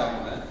host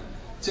government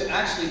to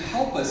actually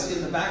help us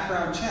in the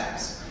background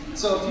checks.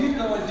 So if you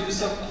go and do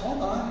some,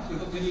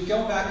 when you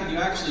go back and you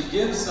actually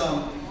give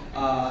some,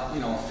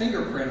 a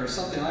fingerprint or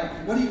something like,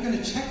 what are you going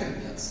to check it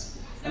against?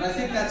 And I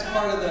think that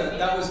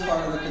was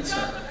part of the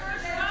concern.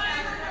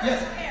 Yes.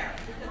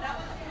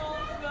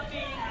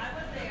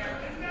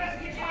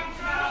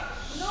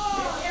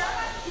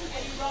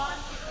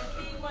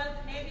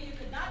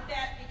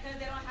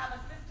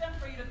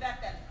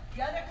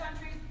 The other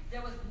countries,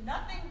 there was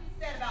nothing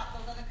said about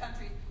those other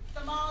countries.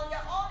 Somalia,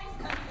 all these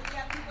countries that we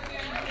have people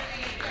here in the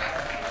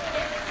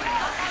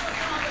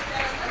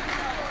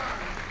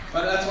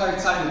But that's why I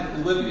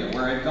cited Libya,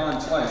 where I've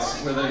gone twice,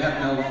 where they have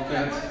no...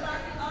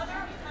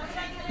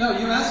 No,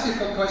 you asked me a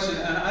quick question,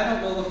 and I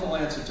don't know the full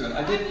answer to it.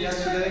 I did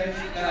yesterday,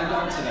 and I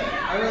don't today.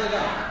 I really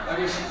don't.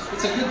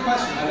 It's a good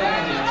question. I don't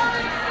know the answer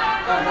to it.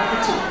 All right,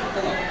 number 2.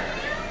 Hold on.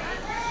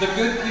 The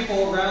good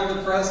people around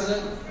the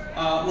president.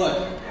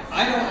 Look,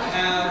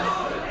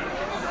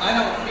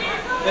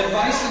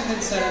 advice and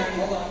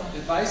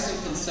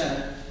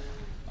consent,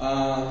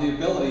 the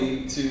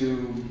ability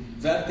to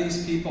vet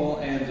these people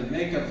and to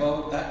make a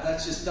vote,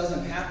 that just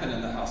doesn't happen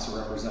in the House of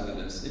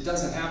Representatives. It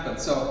doesn't happen.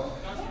 So,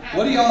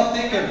 what do y'all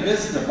think of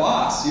Ms.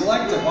 DeVos? You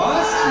like DeVos?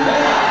 Yeah.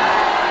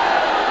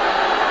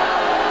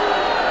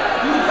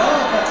 You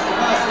love Betsy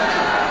DeVos, don't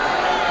you?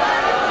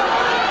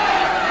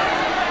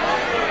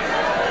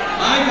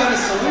 I got a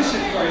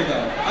solution for you,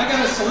 though.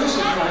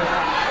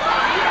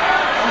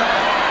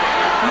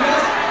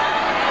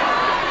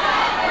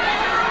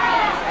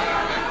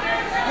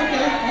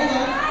 Okay, hold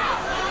on.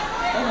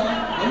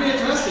 Let me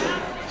address it.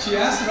 She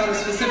asked about a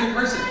specific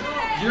person.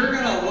 You're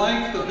going to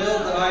like the bill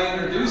that I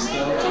introduced,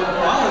 though, to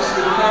abolish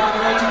the Department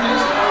of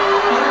Education.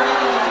 Put her out of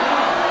the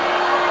job.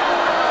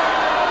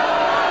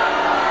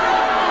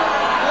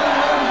 Why do you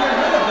want to get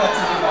rid of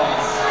Betsy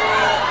DeVos?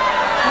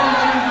 Why do you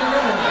want to get rid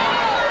of her?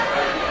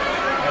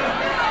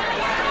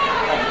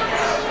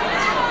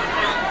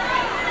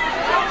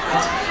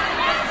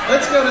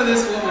 Let's go to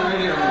this woman right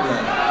here in the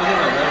room. I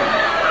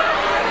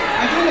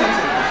did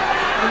answer this.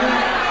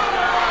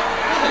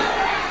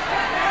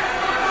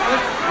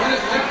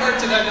 What part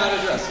did I not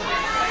address?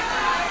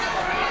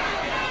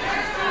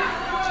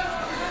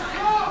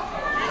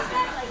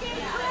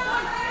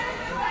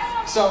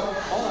 So,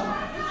 hold on.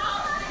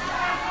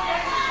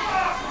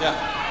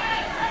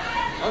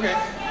 Yeah. Okay.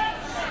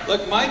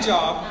 Look, my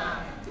job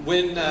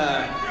when...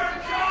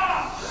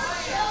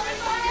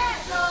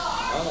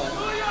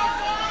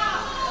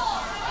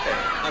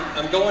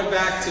 I'm going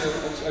back to,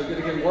 I'm going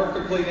to give a more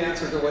complete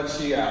answer to what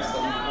she asked.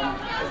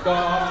 I've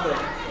gone off the,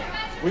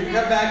 we can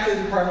come back to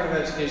the Department of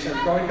Education.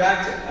 I'm going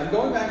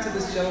back to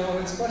this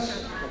gentlewoman's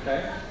question,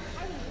 okay?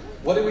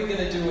 What are we going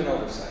to do in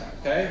oversight,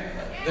 okay?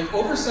 The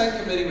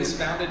Oversight Committee was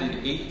founded in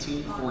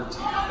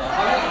 1814.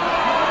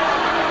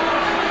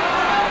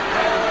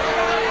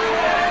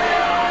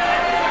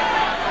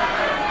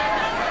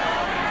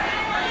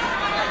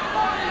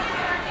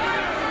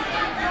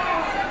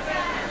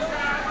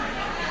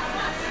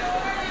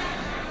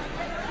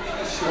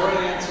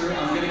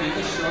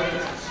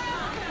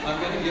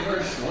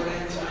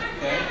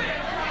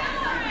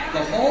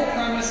 The whole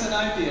premise and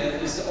idea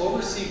is to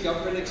oversee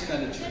government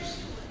expenditures.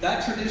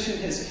 That tradition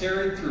has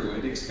carried through.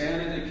 It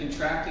expanded, it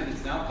contracted.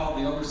 It's now called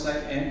the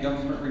Oversight and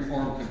Government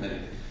Reform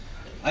Committee.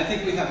 I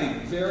think we have a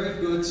very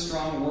good,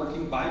 strong,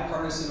 working,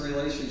 bipartisan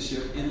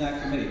relationship in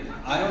that committee.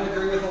 I don't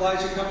agree with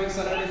Elijah Cummings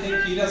on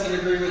everything. He doesn't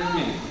agree with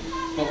me.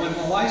 But when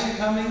Elijah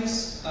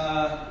Cummings,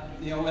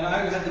 when I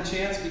had the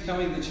chance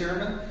becoming the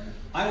chairman,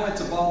 I went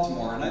to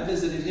Baltimore and I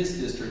visited his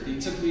district. He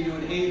took me to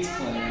an AIDS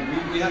clinic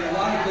and we had a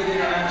lot of good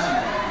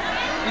interaction.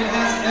 It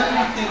has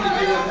everything to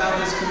do with how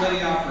this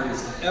committee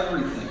operates.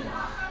 Everything.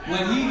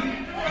 When he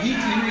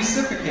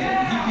reciprocated,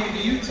 he came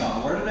to Utah.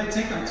 Where did I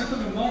take him? I took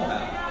him to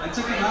Moab. I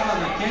took him out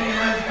on the canyon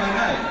ranch by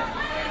night.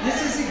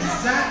 This is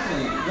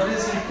exactly what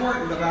is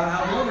important about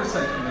how the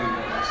Oversight Committee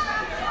works.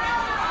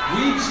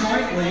 We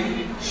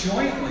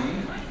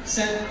jointly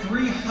sent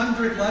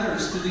 300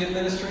 letters to the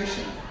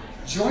administration.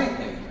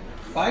 jointly,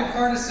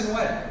 bipartisan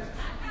way,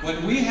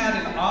 when we had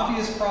an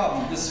obvious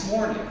problem this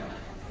morning,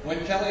 when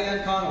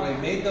Kellyanne Conway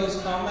made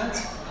those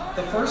comments,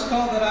 the first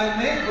call that I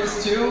made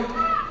was to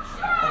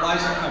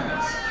Elijah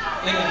Cummings.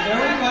 In a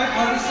very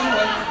bipartisan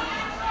way.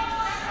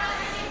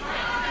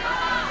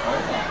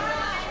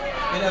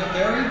 In a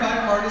very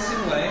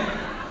bipartisan way,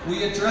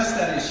 we addressed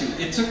that issue.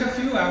 It took a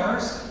few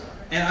hours,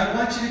 and I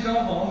want you to go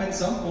home at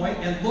some point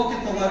and look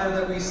at the letter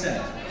that we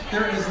sent.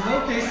 There is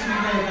no case to be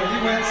made that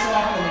we went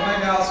soft in the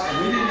White House and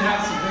we didn't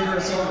have some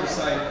vigorous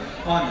oversight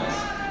on this.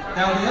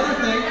 Now, the other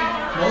thing,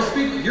 most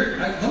people,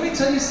 let me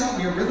tell you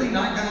something you're really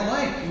not going to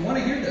like. You want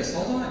to hear this?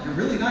 Hold on. You're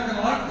really not going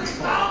to like this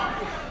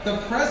part.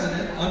 The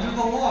president, under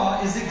the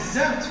law, is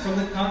exempt from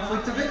the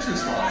conflict of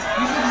interest laws.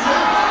 He's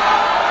exempt.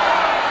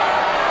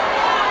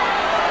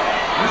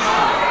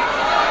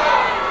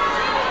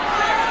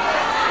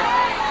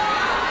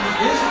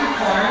 He is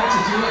required to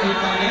do a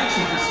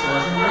financial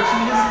disclosure, which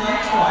he has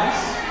done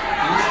twice.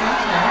 He has done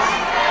twice.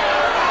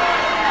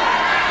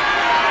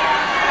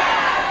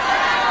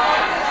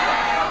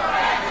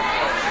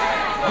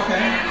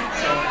 Okay,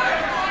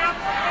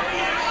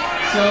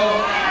 so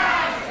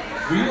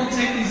we will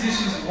take these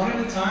issues one at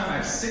a time. I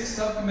have 6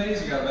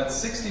 subcommittees. We've got about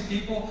 60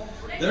 people.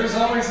 There's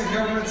always in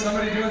government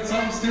somebody doing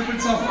something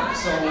stupid somewhere.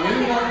 So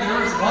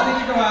there is plenty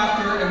to go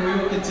after, and we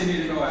will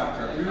continue to go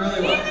after it. We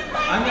really will.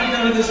 I'm going to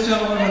go to this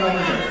gentleman over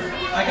here.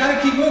 I got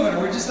to keep moving, or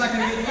we're just not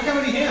going to get. Look how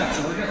many hands.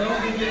 So we're only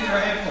going to get to a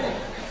handful.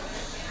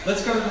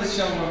 Let's go to this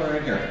gentleman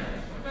right here.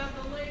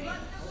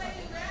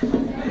 I'm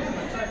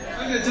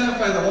going to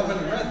identify the woman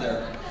in red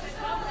there.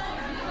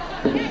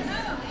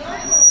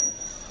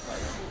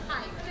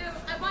 Hi, so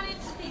I wanted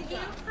to thank you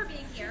for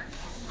being here.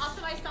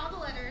 Also, I saw the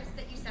letters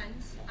that you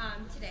sent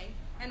today,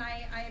 and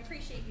I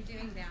appreciate you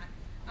doing that.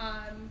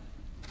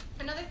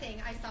 Another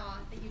thing I saw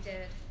that you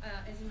did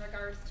is in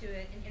regards to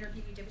an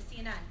interview you did with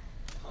CNN,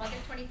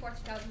 August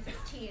 24th,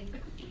 2016.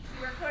 You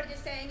were quoted as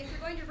saying, if you're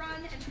going to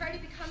run and try to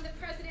become the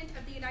President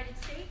of the United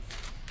States,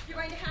 you're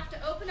going to have to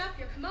open up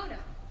your kimono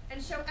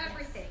and show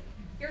everything.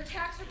 Your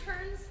tax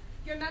returns,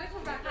 your medical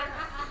records.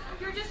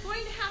 You're just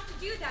going to have to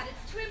do that.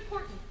 It's too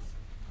important.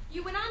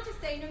 You went on to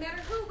say, no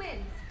matter who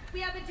wins, we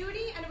have a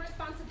duty and a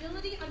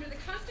responsibility under the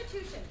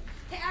Constitution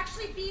to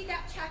actually be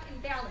that check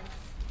and balance.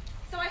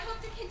 So I hope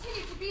to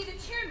continue to be the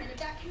chairman of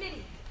that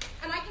committee.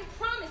 And I can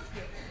promise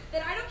you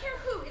that I don't care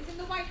who is in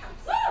the White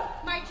House.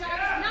 My job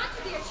is not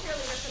to be a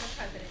cheerleader for the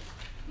president.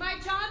 My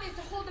job is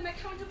to hold them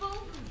accountable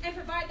and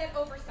provide that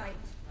oversight.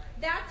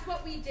 That's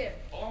what we do.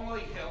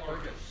 Only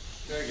Hillary.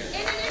 Very good.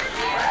 In an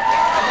interview.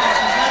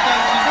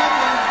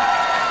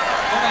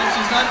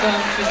 She's not done.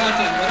 She's not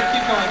done. Let her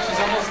keep going.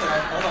 She's almost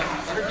there. Hold on.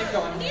 Let her keep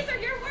going. These are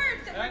your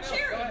words that we're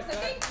cheering, so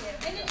thank you.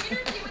 In an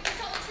interview with the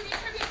Salt Lake City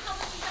Tribune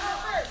published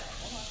December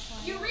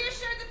 1st, you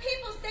reassured the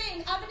people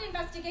saying of an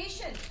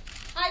investigation,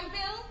 I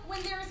will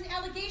when there is an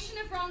allegation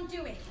of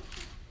wrongdoing.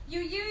 You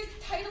used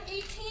Title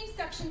 18,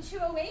 Section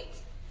 208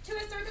 to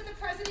assert that the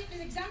president is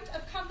exempt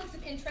of conflicts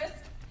of interest,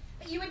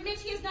 but you admit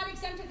he is not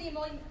exempt of the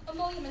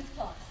emoluments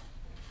clause.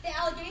 The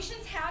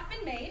allegations have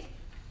been made.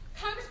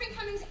 Congressman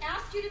Cummings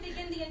asked you to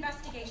begin the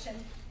investigation.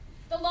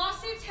 The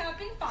lawsuits have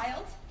been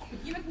filed.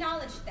 You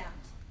acknowledged that.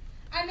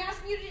 I'm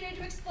asking you today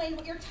to explain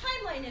what your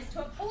timeline is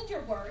to uphold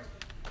your word,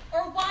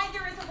 or why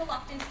there is a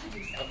reluctance to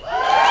do so.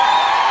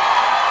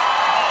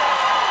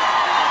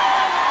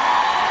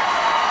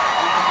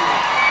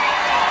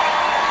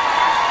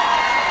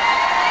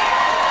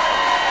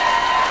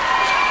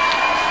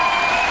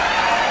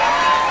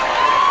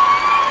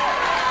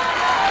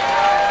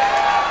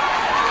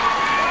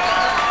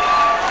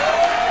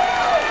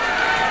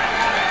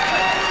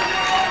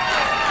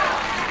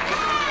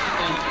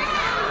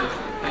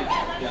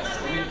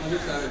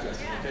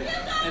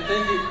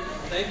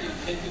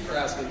 Thank you for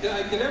asking.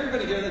 Did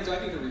everybody hear that? Do I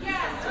need to repeat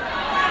that?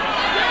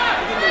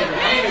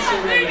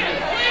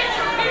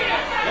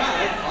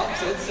 Yeah, I'll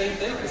say the same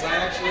thing, because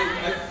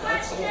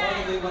that's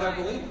wholeheartedly what I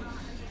believe.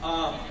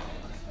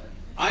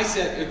 I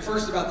said,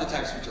 first about the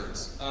tax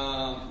returns.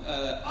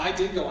 I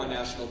did go on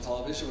national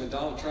television when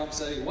Donald Trump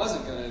said he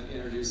wasn't going to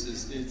introduce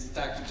his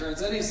tax returns.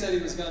 Then he said he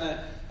was going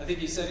to, I think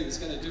he said he was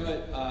going to do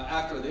it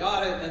after the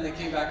audit, and then they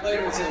came back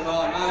later and said,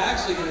 well, I'm not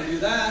actually going to do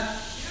that.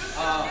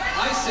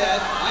 I said,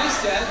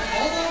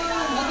 hold on.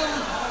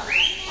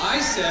 I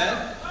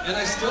said, and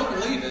I still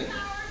believe it,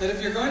 that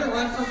if you're going to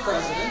run for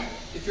president,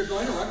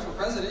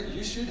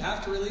 you should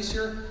have to release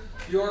your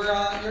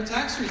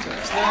tax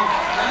returns. Now,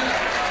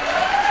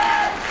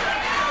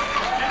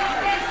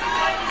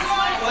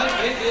 but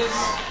it is,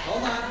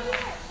 hold on.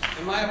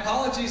 And my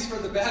apologies for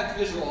the bad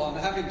visual on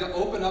having to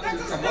open up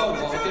your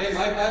kimono, okay?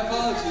 My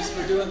apologies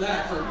for doing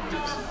that, for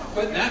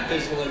putting that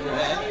visual in your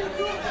head.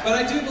 But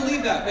I do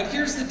believe that. But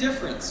here's the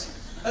difference.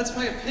 That's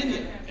my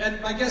opinion. And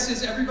my guess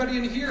is everybody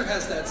in here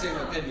has that same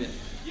opinion.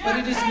 But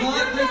it is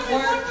not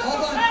required.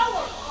 Hold on.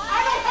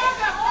 I don't have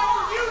that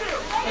power, you do.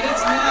 But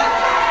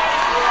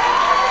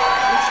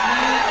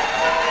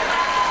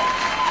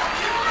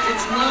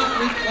it's not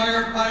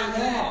required by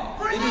law.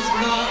 It is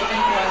not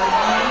required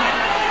by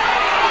law.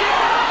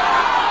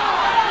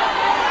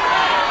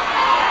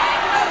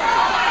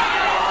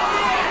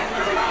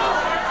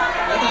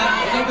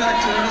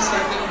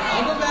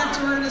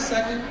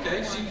 second,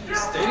 okay? She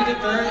stated it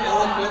very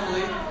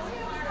eloquently.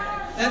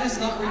 That is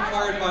not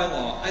required by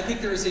law. I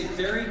think there is a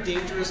very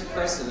dangerous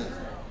precedent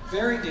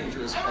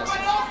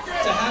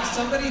to have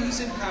somebody who's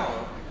in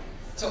power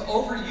to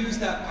overuse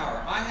that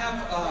power. I have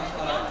an authority.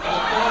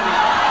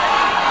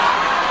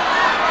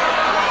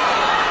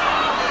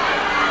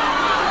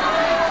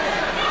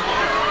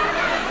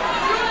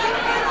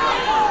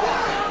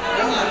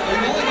 Hold on,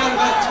 we've only got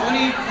about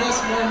 20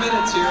 plus more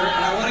minutes here,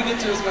 and I want to get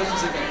to as much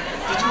as I can.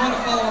 Did you want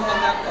to follow up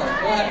on that part?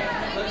 Go ahead.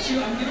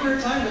 I'm giving her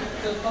time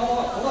to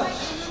follow up. Hold on.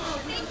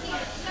 Thank you.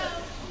 So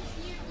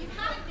you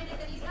have admitted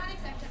that he's not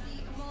exempt of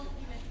the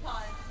emoluments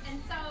clause,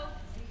 and so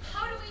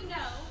how do we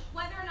know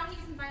whether or not he's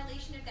in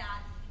violation of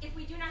that if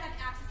we do not have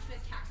access to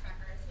his tax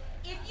records?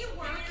 If you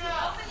were to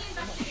open the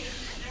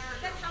investigation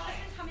that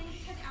Congressman Cummings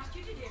has asked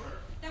you to do,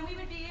 then we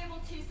would be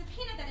able to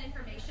subpoena that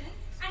information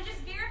and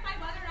just verify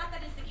whether or not that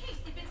is the case.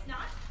 If it's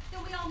not,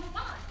 then we all move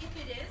on. If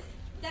it is,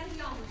 then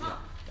we all move on.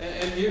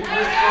 And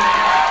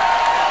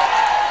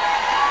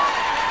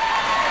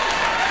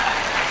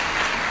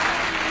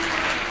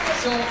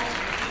so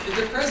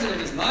the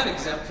president is not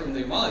exempt from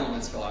the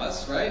emoluments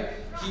clause, right?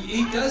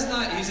 He does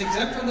not. He's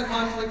exempt from the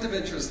conflict of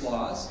interest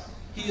laws.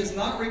 He is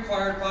not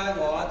required by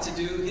law to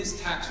do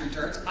his tax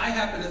returns. I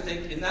happen to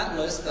think in that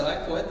list that I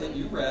put, that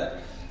you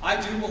read, I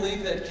do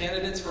believe that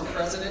candidates for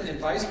president and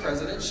vice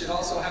president should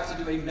also have to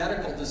do a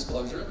medical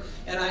disclosure.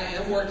 And I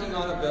am working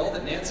on a bill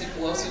that Nancy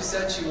Pelosi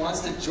said she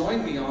wants to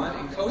join me on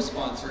in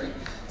co-sponsoring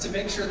to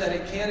make sure that a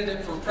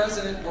candidate for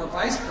president or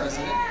vice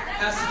president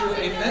has to do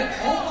a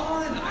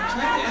hold on, I'm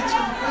trying to answer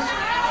the question.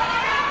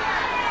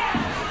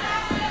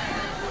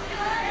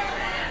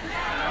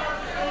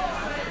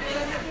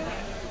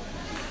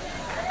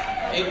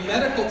 A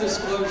medical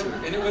disclosure,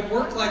 and it would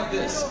work like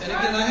this. And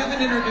again, I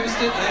haven't introduced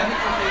it, I haven't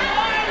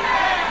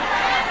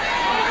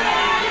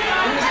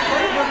It was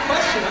part of her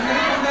question. I'm going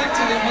to come back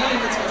to the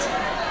emoluments clause.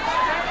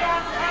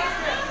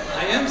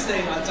 I am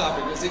staying on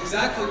topic. It's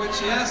exactly what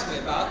she asked me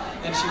about,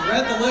 and she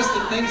read the list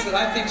of things that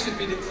I think should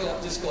be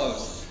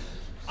disclosed.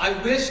 I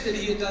wish that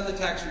he had done the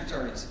tax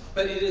returns,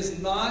 but it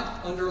is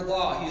not under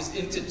law.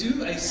 And to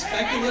do a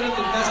speculative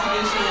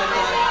investigation like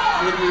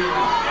that would be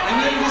wrong. I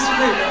may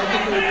disagree, but I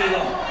think it would be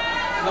wrong.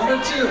 Number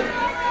two,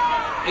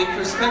 a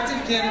prospective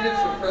candidate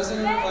for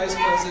president or vice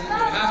president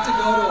would have to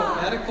go to a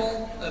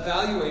medical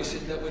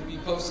evaluation that would be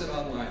posted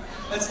online.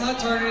 That's not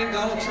targeting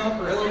Donald Trump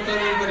or Hillary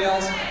Clinton or anybody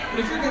else, but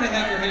if you're going to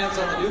have your hands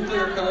on the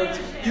nuclear codes,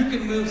 you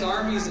can move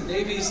armies and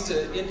navies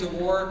into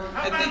war.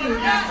 I think it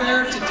would be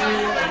fair to do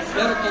a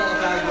medical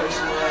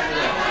evaluation along the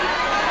way.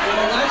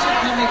 What Elijah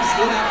Cummings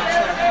did have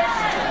to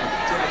answer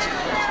the question.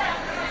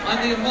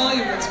 On the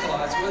emoluments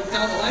clause, what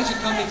Elijah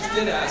Cummings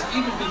did ask,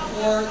 even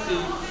before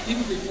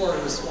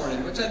it was sworn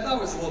in, which I thought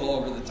was a little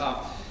over the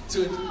top,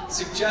 to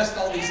suggest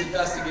all these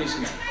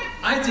investigations.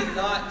 I did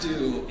not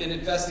do an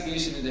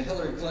investigation into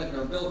Hillary Clinton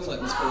or Bill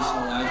Clinton's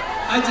personal life.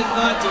 I did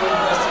not do an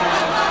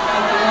investigation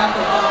of Barack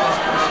Obama's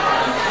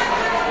personal life.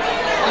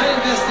 My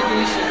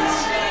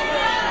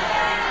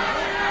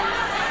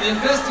the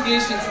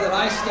investigations that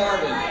I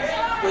started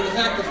were the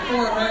fact that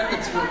 4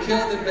 Americans were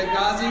killed in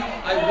Benghazi.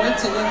 I went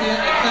to Libya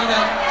and found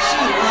out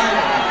she lied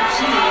about it.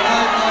 She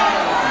lied about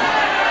it.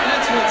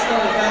 That's what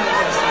started that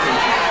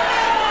investigation.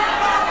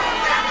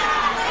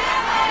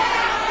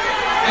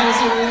 And as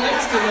it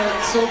relates to the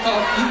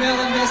so-called email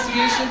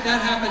investigation,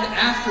 that happened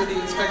after the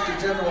Inspector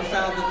General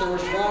found that there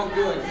was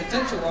wrongdoing,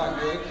 potential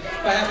wrongdoing,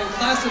 by having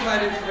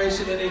classified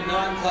information in a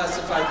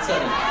non-classified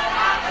setting.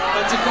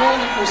 But to go on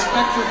a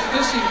prospective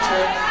fishing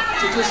trip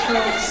to just go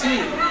and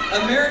see,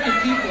 American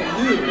people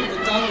knew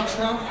that Donald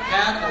Trump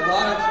had a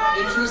lot of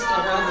interest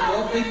around the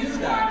globe. They knew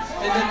that,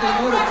 and that they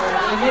voted for him.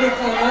 They voted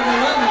for him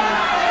overwhelmingly.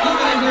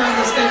 Even in here in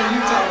the state of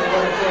Utah, they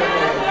voted for him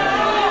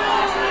overwhelmingly.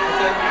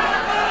 Okay?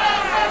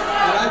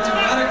 But I do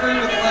not agree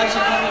with Elijah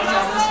Cummings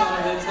on this one,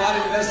 and it's not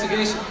an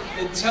investigation.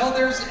 Until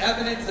there's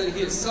evidence that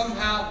he has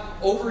somehow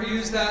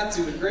overused that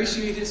to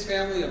ingratiate his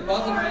family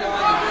above and beyond the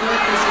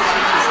current position.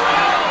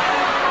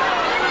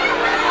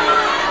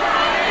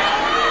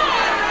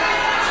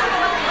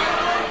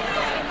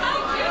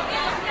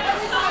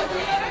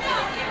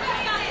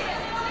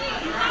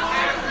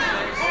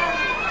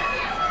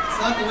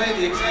 Not the way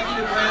the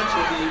executive branch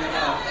or the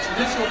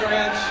judicial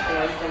branch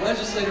or the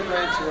legislative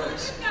branch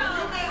works.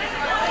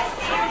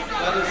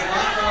 That is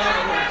not the way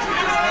it works. It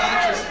does not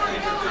just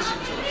make your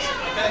fishing trips.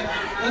 Okay?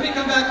 Let me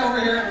come back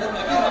over here. Again,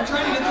 I'm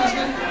trying to get this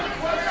one.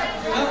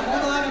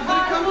 Hold on. I'm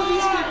going to come to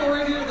these people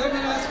right here. They're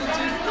going to ask it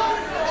too.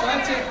 Try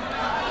to.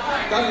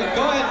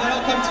 Go ahead, then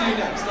I'll come to you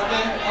next.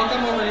 Okay? I'll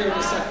come over here in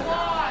a second.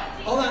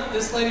 Hold on.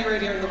 This lady right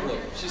here in the blue.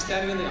 She's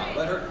standing in the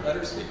aisle. Let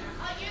her speak.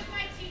 I'll use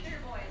my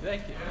teacher voice.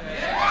 Thank you.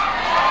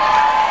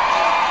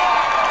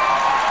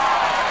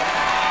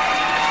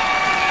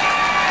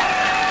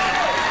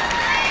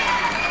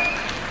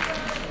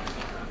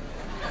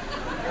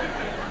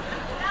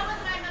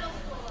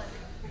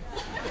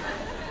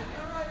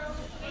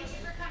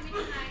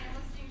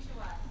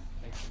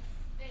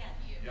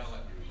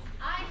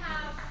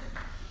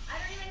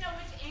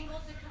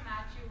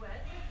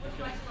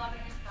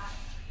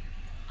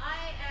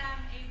 I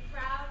am a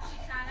proud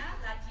Chicana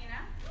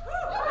Latina.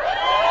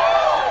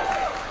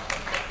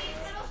 I teach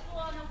middle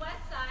school on the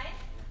west side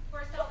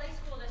for Salt Lake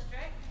School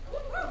District.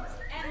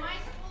 And my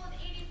school is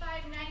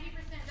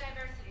 85–90%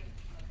 diversity.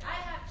 I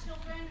have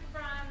children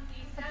from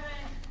the 7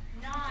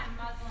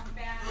 non-Muslim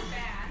ban.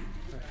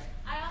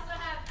 I also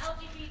have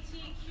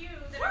LGBTQ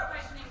that are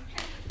questioning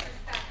Pinterest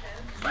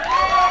perspectives. I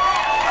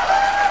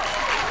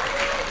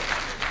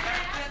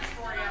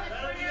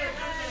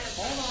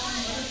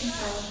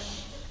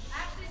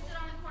actually stood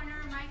on the corner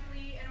of Mike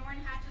Lee and Orrin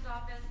Hatch's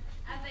office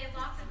as they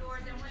locked the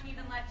doors and wouldn't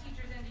even let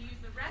teachers in to use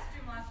the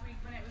restroom last week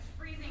when it was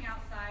freezing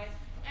outside,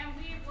 and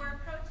we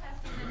were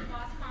protesting the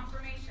DeVos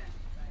confirmation.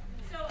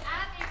 So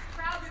as a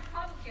proud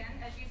Republican,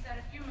 as you said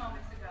a few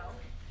moments ago,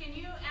 can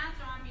you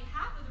answer on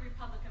behalf of the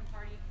Republican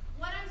Party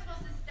what I'm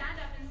supposed to stand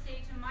up and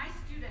say to my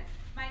students,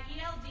 my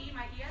ELD,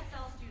 my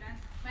ESL students,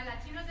 my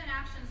Latinos in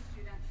Action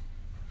students,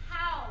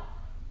 how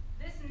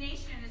this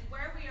nation is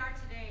where we are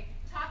today,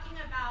 talking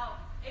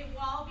about a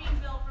wall being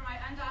built for my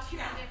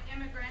undocumented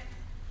immigrants.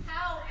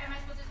 How am I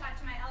supposed to talk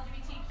to my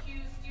LGBTQ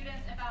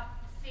students about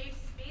safe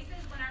spaces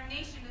when our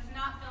nation does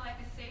not feel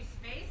like a safe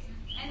space?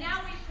 And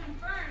now we've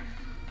confirmed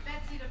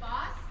Betsy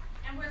DeVos,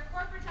 and we're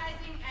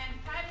corporatizing and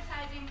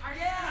privatizing our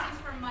students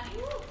for money.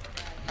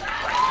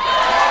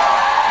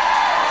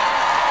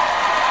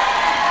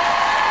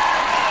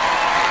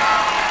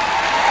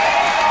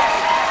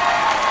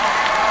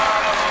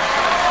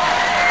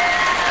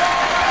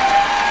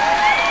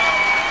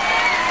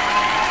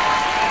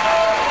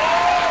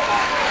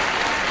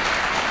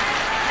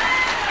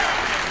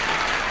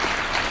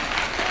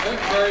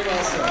 Very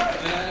well said.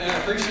 And I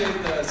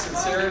appreciate the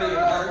sincerity and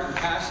heart and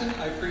passion.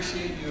 I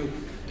appreciate you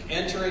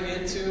entering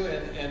into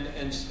and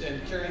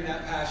carrying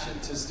that passion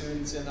to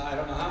students. And I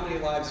don't know how many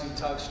lives you've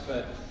touched,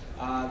 but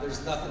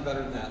there's nothing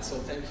better than that. So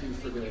thank you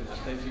for doing that.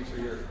 Thank you for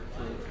your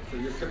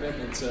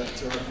commitment to our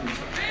future.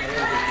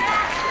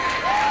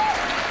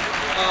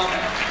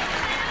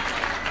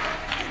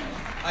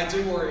 I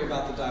do worry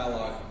about the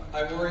dialogue.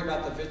 I worry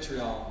about the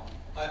vitriol.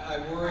 I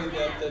worry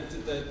that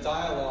the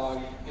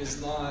dialogue is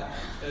not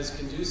as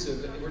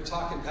conducive. We're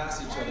talking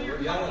past each other.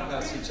 We're yelling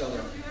past each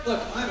other. Look,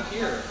 I'm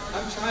here.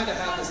 I'm trying to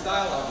have this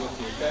dialogue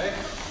with you, okay?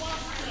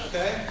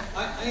 Okay?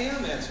 I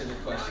am answering the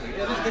question.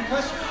 And the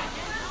question...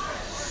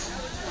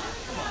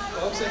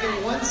 Folks, I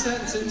get one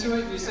sentence into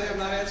it and you say I'm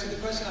not answering the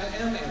question. I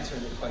am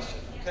answering the question,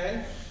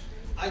 okay?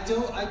 I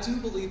do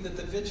believe that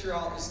the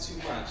vitriol is too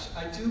much.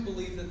 I do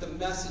believe that the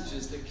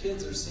messages that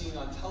kids are seeing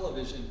on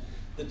television,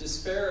 the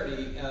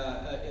disparity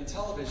in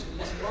television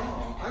is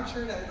wrong. I'm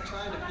trying to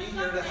be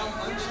here to help.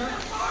 I'm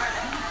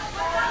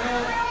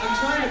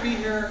trying to be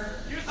here.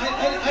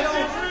 I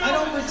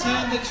don't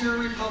pretend that you're a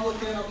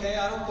Republican, okay?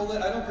 I don't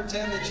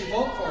pretend that you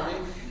vote for me.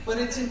 But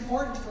it's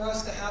important for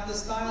us to have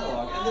this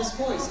dialogue and this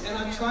voice, and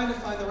I'm trying to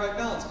find the right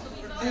balance.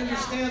 I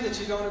understand that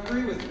you don't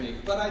agree with me,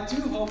 but I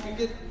do hope you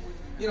get.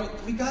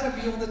 We got to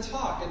be able to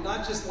talk and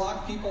not just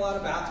lock people out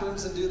of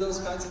bathrooms and do those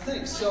kinds of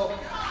things. So,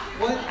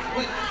 what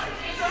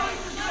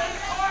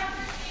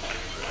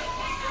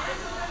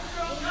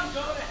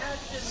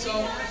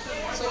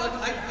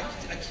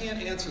I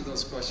can't answer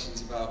those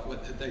questions about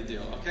what they do.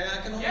 Okay, I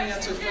can only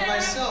answer for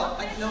myself.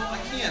 I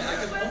can't. I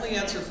can only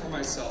answer for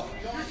myself.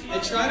 And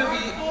I'm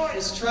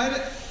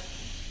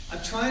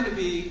trying to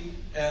be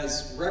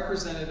as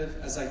representative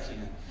as I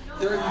can.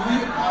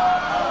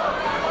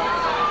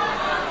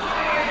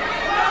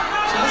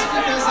 Just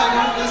because I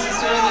don't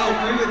necessarily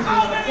agree with you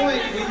on the point,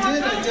 we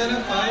did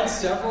identify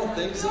several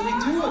things that we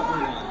do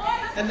agree on.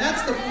 And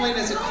that's the point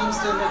as it comes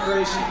to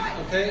immigration,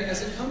 okay?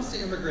 As it comes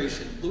to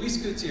immigration, Luis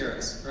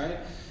Gutierrez, right?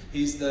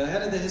 He's the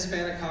head of the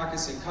Hispanic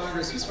caucus in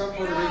Congress. He's from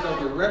Puerto Rico,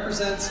 but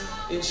represents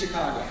in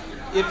Chicago.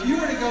 If you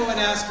were to go and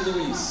ask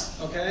Luis,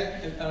 okay,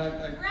 and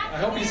I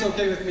hope he's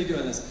okay with me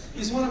doing this.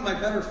 He's one of my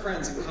better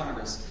friends in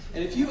Congress.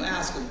 And if you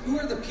ask him, who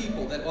are the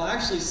people that will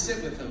actually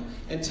sit with him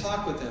and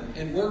talk with him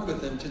and work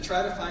with him to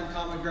try to find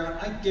common ground,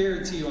 I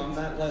guarantee you I'm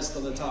that list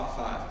of the top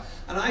 5.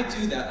 And I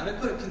do that, and I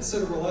put a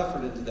considerable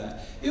effort into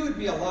that. It would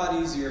be a lot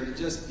easier to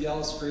just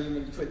yell, scream,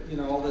 and put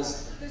all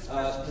this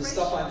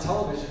stuff on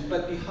television.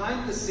 But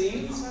behind the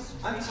scenes,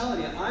 I'm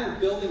telling you, I am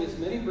building as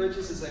many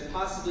bridges as I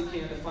possibly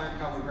can to find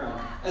common ground.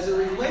 As it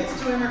relates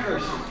to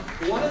immigration,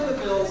 one of the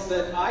bills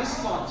that I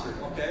sponsored,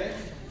 okay,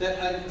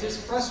 that just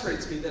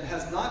frustrates me, that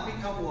has not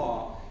become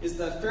law, is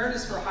the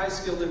Fairness for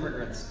High-Skilled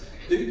Immigrants.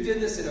 Duke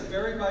did this in a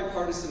very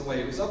bipartisan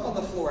way. It was up on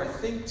the floor, I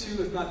think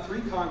 2, if not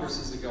 3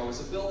 Congresses ago. It was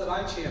a bill that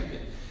I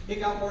championed. It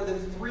got more than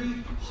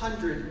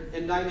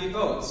 390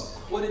 votes.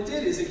 What it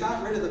did is it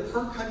got rid of the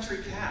per-country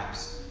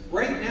caps.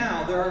 Right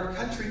now, there are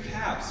country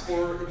caps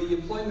for the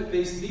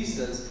employment-based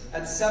visas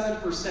at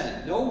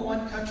 7%. No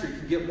one country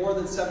can get more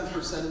than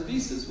 7% of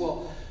visas.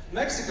 Well,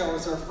 Mexico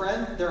is our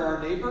friend, they're our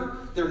neighbor,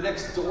 they're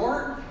next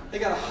door, they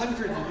got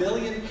 100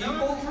 million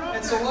people,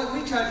 and so what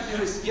we tried to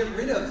do is get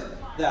rid of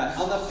that.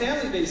 On the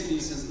family-based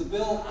visas, the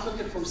bill took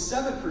it from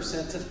 7%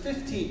 to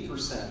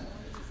 15%.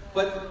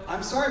 But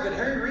I'm sorry, but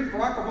Harry Reid,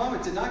 Barack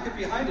Obama did not get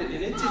behind it,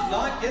 and it did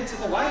not get to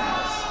the White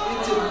House.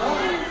 It did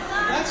not,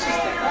 and that's just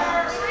the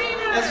fact.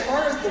 as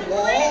far as the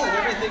wall and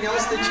everything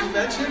else that you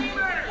mentioned,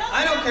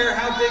 I don't care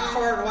how big,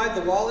 far, and wide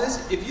the wall is.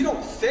 If you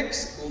don't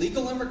fix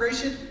legal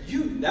immigration,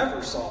 you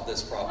never solve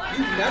this problem.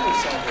 You never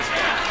solve this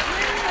problem.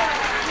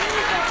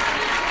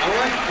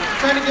 I'm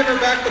trying to give her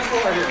back the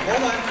floor here.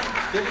 Hold on.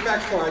 Give her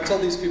back the floor. I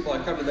told these people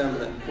I'd come to them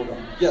and then we'll go.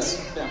 Yes,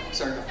 ma'am.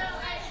 Sorry. No. So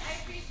I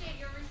appreciate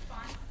your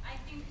response. I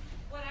think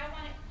what I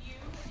want you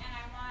and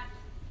I want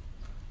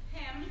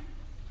him,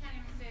 can't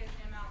even say his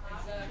name out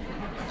loud.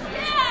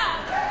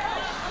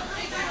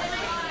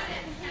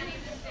 Can't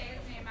even say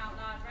his name out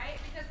loud, right?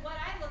 Because what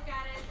I look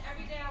at is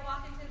every day I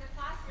walk into the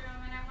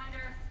classroom and I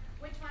wonder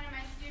which one of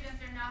my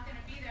students are not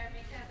going to be there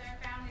because their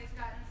family has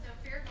gotten so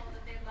fearful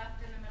that they left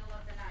in the middle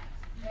of the night.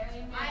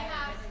 Amen. I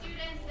have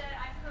students that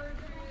I've heard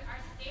through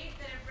our state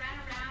that have ran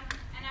around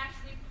and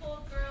actually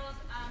pulled girls,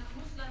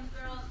 Muslim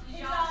girls,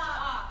 hijabs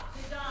off.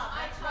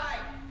 That's right.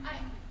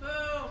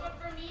 But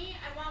for me,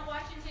 I want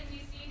Washington,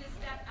 D.C. to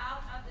step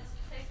out of this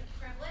place of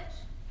privilege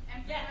and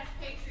pretty much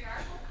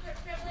patriarchal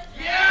privilege.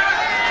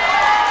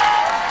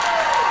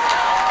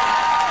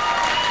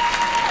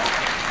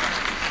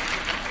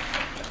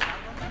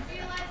 And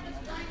realize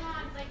what's going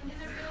on, like in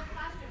the real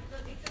classroom.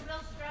 So it's a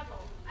real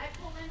struggle. I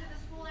pull into the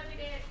school every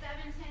day at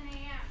 7, 10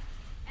 a.m.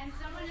 and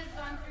someone has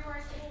gone through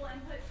our school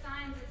and put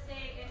signs that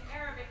say in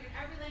Arabic, in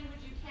every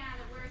language you can,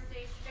 that we're a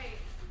safe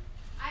space.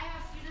 I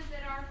have students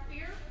that are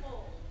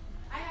fearful.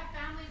 I have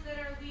families that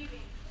are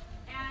leaving.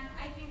 And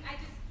I think I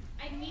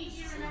need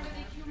you to remember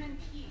the human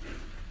piece.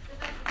 Because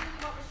that's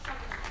really what we're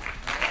struggling with.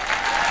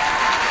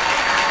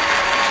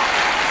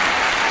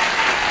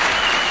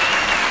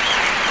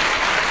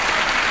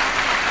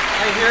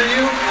 I hear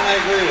you and I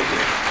agree with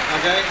you.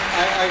 Okay?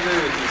 I agree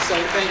with you. So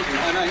thank you.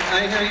 And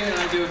I hear you and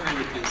I do agree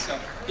with you. So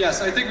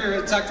yes, I think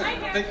we're talking.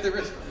 I think there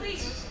is.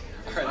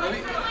 All right, let me.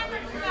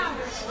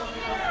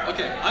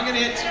 Okay, I'm going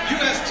to hit. You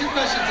asked 2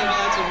 questions and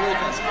I'll answer really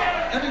fast.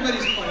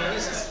 Everybody's pointing.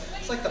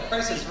 It's like the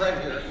price is right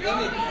here. Let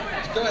me.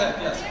 Go ahead.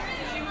 Yes.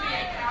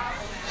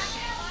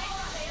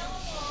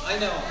 I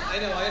know.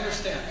 I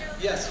understand.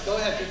 Yes. Go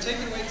ahead. You're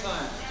taking away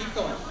time. Keep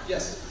going.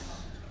 Yes.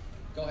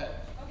 Go ahead.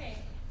 Okay.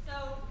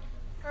 So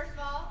first of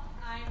all,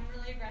 I'm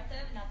really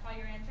aggressive, and that's why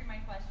you're answering my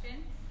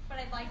question. But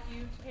I'd like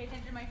you to pay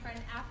attention to my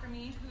friend after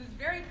me, who's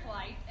very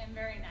polite and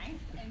very nice,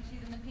 and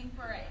she's in the pink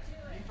beret.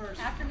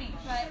 After me.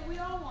 But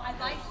I'd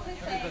like to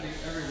say...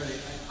 Everybody.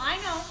 I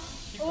know.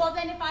 Well,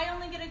 then if I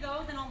only get to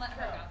go, then I'll let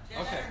her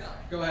go. Okay.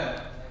 Go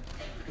ahead.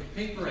 The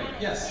pink beret.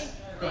 Yes.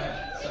 Go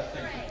ahead. So,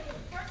 thank you.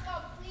 First of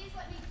all, please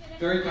let me finish.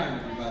 Very kind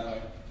of you, by the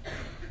way.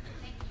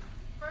 Thank you.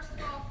 First of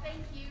all,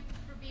 thank you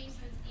for being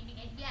here this evening.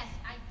 And yes,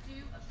 I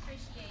do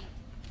appreciate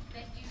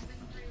that you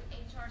went through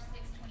HR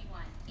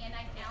 621. And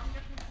I found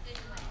your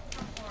constituent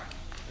from Orem.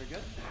 Very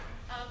good.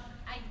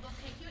 I will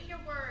take you at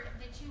your word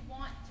that you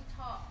want to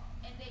talk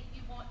and that you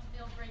want to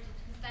build bridges,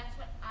 because that's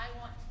what I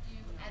want to do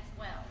as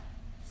well.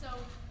 So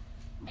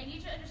I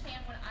need you to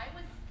understand, when I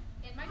was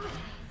in my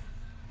 20s,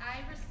 I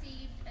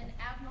received an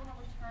abnormal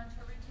return to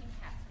a routine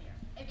pap smear.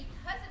 And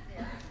because of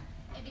this,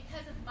 and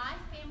because of my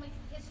family's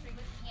history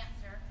with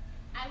cancer,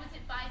 I was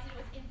advised that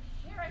it was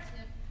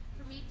imperative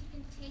for me to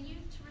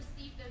continue to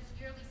receive those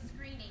yearly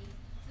screenings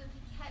so that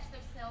we could catch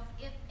those cells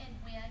if and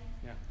when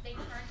they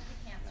turn to be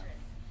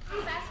cancerous.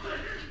 Fast forward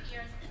a few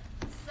years,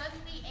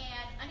 suddenly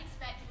and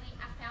unexpectedly,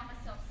 I found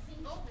myself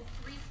single with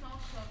 3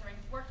 small children,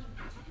 working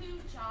 2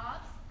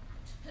 jobs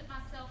to put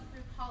myself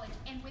through college,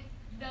 and with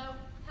no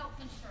health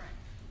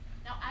insurance.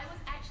 Now, I was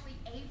actually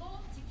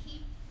able to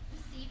keep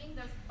receiving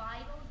those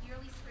vital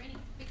yearly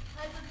screenings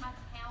because of my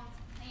town's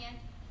Planned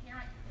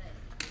Parenthood.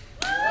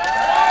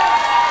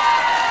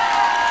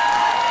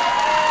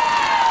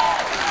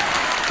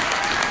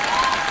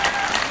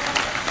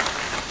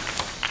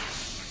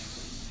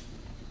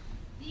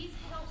 These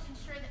helps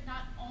ensure that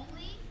not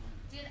only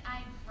did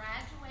I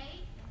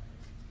graduate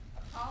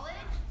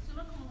college,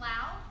 summa cum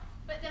laude,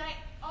 but that I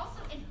also,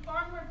 and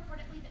far more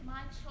importantly, that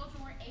my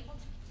children were able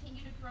to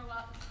continue to grow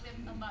up with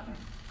a mother.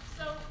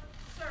 So,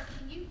 sir,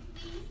 can you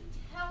please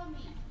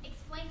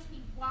explain to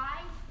me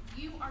why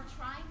you are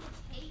trying to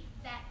take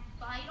that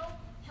vital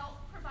health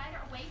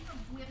provider away from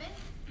women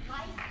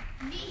like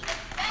me,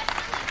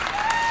 especially?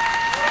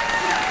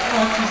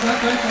 She's not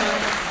done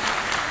yet.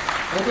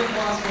 Hold the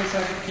applause for a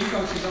second. Keep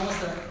going. She's almost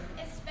there.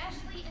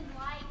 Especially in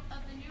light of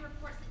the new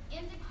reports that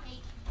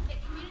indicate that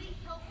community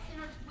health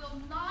centers will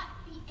not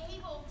be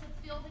able to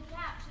fill the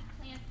gap should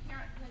Planned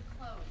Parenthood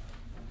close.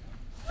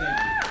 Thank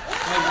you.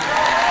 Thank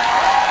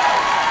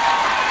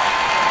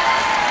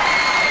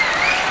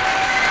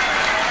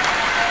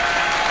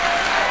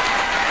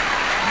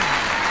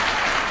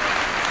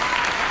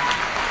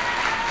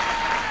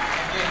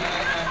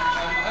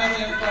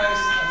you.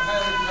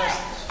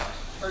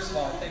 First of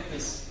all, I think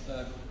this.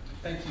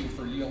 Thank you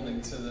for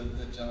yielding to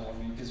the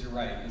gentleman, because you're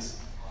right.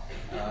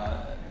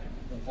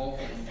 The vocal.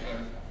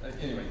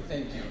 Anyway,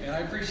 thank you, and I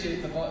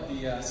appreciate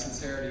the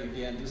sincerity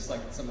again, just like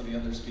some of the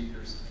other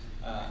speakers,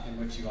 in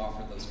which you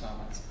offered those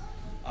comments.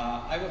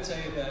 I will tell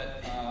you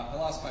that I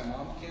lost my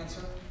mom to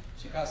cancer.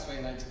 She passed away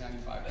in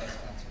 1995, breast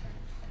cancer.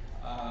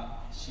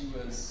 She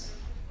was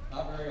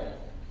not very old,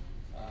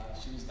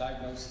 She was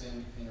diagnosed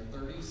in her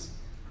 30s,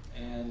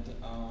 and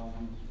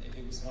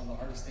it was one of the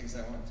hardest things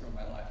I went through in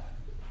my life.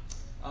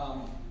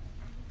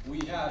 We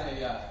had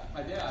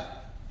my dad,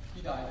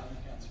 he died from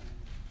cancer,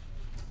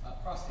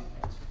 prostate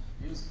cancer.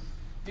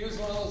 He was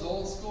one of those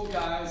old school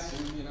guys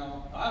who, you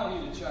know, I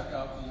don't need a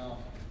checkup, you know,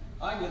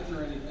 I can get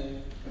through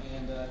anything.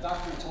 And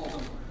doctor told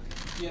him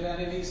if he had had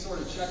any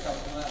sort of checkup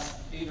in the last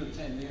 8 or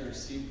 10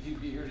 years,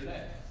 he'd be here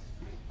today.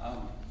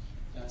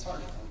 That's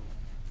hard for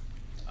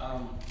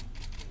him.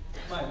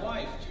 My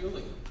wife,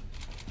 Julie,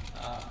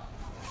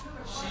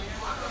 she,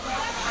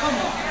 come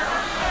on.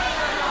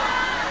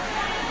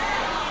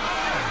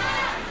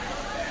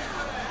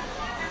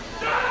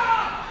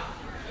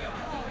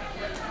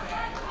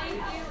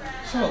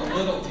 Show a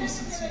little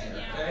decency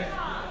here, okay?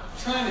 I'm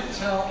trying to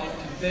tell and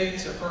convey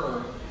to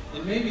her,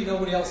 and maybe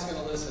nobody else is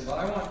going to listen, but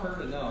I want her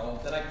to know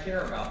that I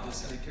care about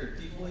this, and I care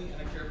deeply, and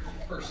I care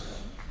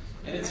personally.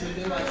 And it's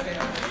within my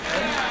family,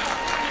 okay?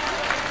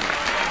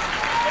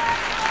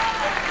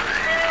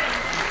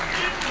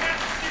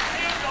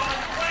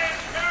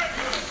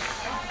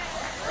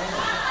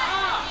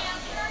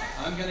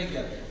 I'm going to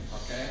get there,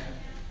 okay?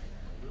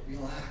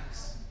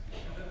 Relax.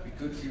 Be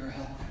good for your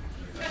health.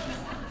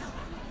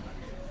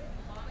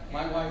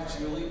 My wife,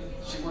 Julie,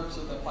 she works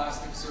with a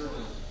plastic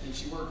surgeon, and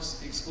she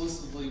works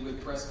exclusively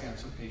with breast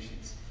cancer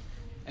patients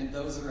and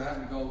those that are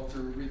having to go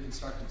through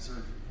reconstructive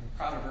surgery. I'm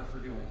proud of her for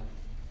doing it.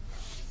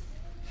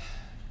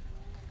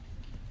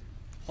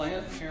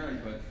 Planned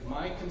Parenthood,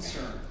 my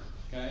concern,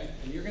 okay,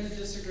 and you're going to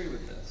disagree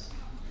with this,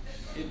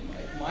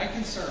 my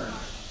concern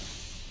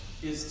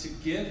is to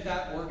give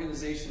that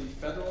organization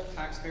federal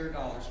taxpayer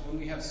dollars when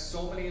we have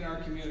so many in our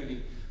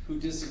community who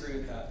disagree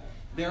with that.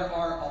 There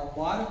are a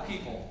lot of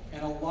people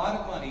and a lot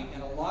of money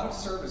and a lot of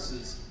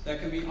services that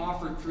can be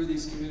offered through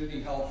these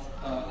community health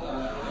organizations.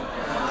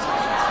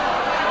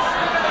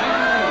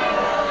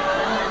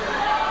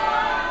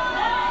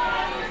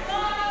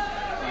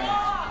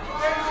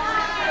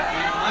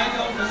 I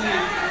don't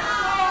believe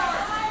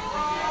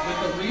with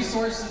the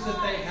resources that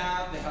they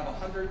have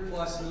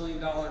 $100+ million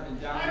endowment.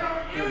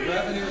 Their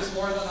revenue is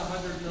more than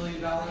 $100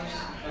 million.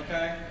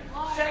 Okay,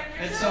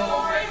 and so.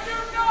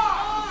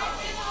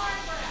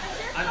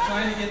 I'm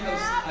trying to get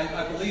those,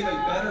 I believe a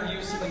better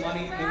use of the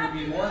money that would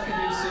be more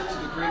conducive to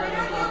the greater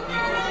number of people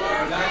who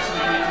would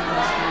actually be in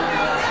those community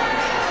health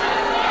services.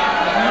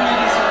 And you may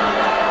disagree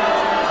with that.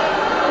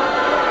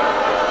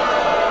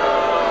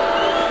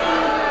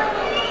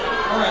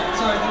 All right,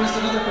 sorry, there was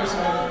another person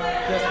over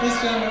there. Yes, this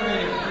gentleman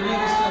right here. Can we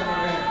have this gentleman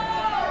right here?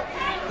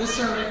 This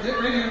sir,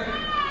 right here.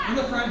 In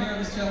the front here,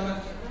 this gentleman.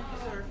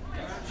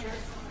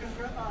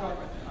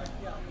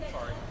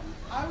 Sorry.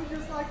 I would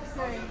just like to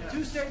say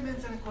 2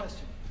 statements and a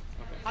question.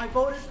 I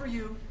voted for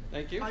you.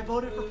 Thank you. I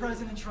voted for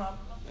President Trump.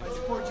 I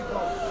support you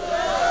both.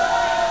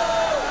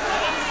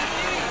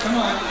 Come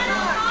on.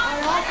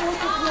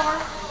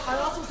 I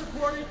also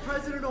supported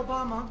President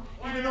Obama,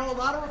 even though a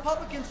lot of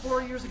Republicans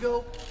 4 years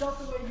ago felt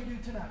the way you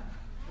do tonight.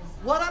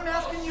 What I'm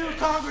asking you,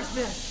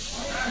 Congressman,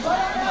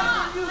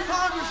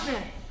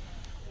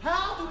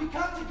 how do we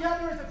come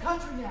together as a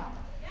country now?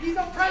 He's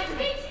a president.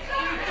 We're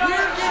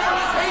getting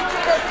this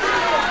hatred as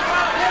citizens.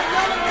 They're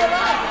yelling at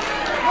us.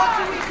 What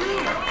do we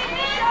do?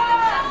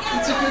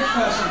 It's a good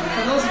question.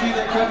 For those of you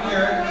that couldn't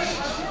hear it,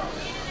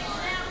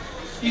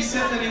 he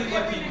said that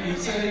he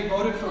said he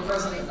voted for for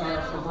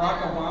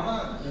Barack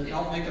Obama and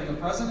helped make him the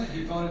president.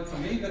 He voted for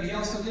me, but he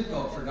also did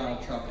vote for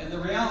Donald Trump. And the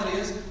reality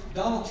is,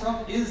 Donald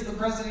Trump is the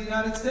president of the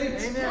United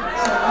States. Amen. So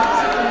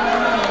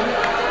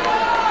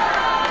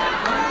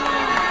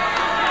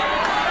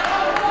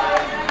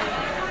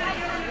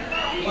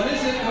what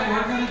is it that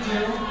we're going to do?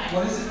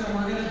 What is it that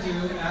we're going to do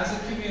as a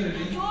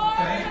community?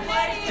 Okay,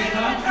 to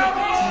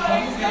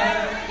come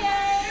together.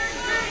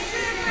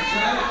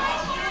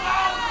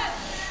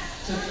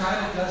 To try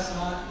to just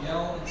not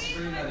yell and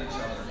scream at each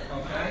other,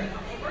 okay?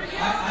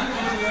 I'm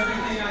going to do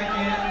everything I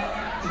can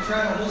to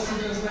try to listen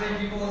to as many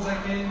people as I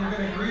can. You're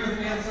going to agree with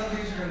me on some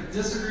things, you're going to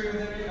disagree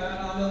with me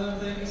on other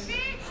things,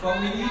 but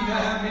we need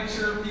to make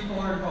sure people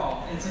are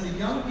involved. And to the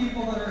young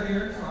people that are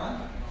here in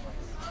front,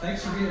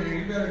 thanks for being here.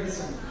 You better get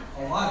a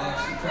lot of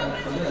extra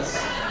credit for this,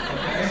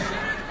 okay?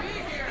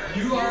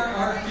 You are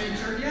our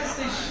future. Yes,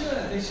 they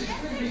should. They should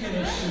be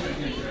getting the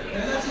future.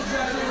 And that's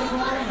exactly the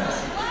wrong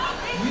message.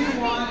 We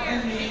want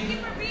and need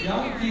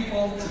young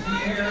people to be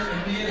here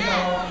and be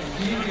involved and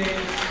be engaged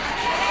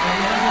and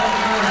learn how to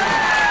work.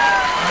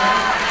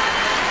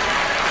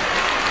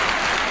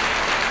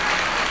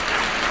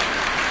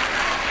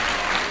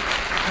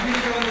 I'm going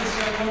to go to this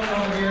young woman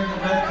over here in the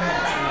red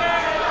pants.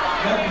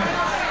 Red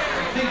pants.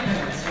 Or pink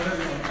pants,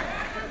 whatever you want.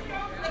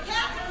 The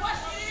cancer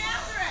question, you didn't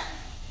answer it.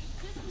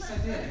 Yes, I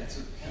did. It's a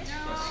cancer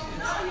question.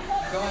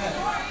 Go ahead.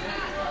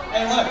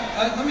 Hey, look,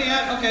 let me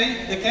add,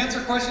 okay, the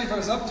cancer question, if it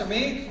was up to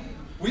me,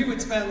 we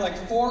would spend like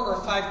 4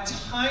 or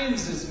 5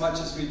 times as much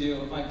as we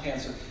do on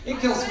cancer. It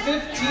kills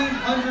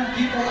 1,500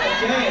 people a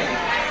day.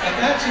 And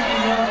that should be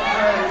more of a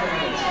priority for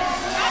me.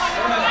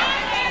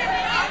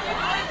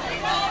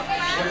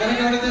 We're going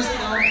to go to this.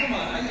 No, come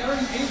on. I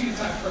already gave you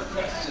time for a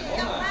question.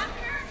 Hold on.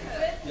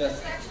 Yes.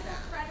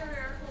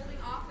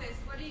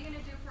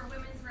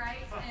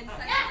 and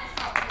sexual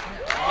assault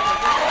victims.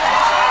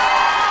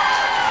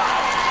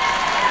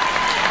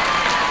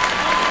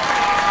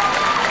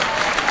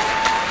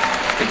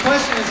 The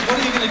question is,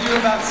 what are you going to do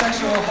about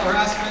sexual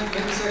harassment,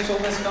 sexual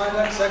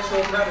misconduct,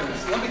 sexual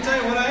predators? Let me tell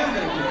you what I am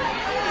going to do.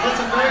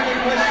 That's a very good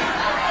question.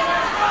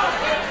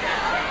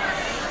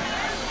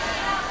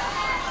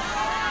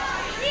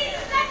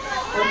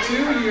 For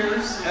 2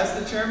 years, as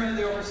the chairman of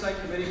the Oversight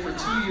Committee, for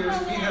 2 years,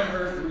 we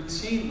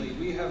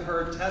have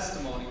heard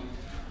testimony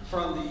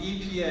from the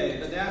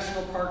EPA, the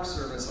National Park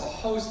Service, a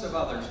host of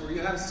others, where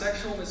you have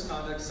sexual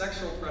misconduct,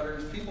 sexual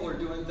predators, people are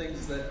doing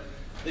things that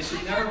they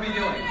should never be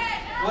doing.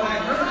 What I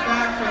heard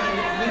back from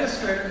the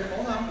administrator,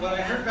 what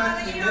I heard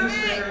back from the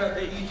administrator of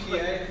the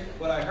EPA,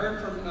 what I heard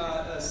from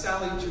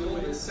Sally Jewell,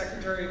 the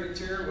Secretary of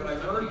Interior, what I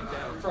heard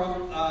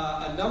from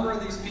a number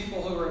of these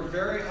people who are in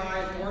very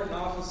high important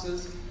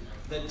offices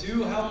that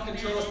do help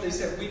control us, they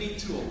said, we need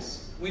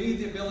tools. We need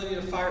the ability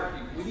to fire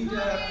people. We need to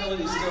have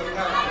abilities to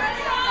empower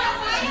people.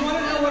 So you want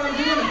to know what I'm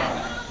doing about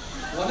it?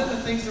 One of the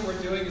things that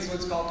we're doing is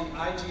what's called the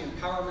IG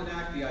Empowerment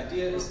Act. The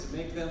idea is to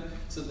make them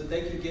so that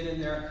they can get in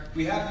there.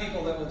 We have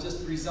people that will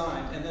just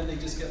resign and then they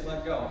just get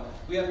let go.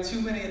 We have too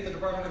many at the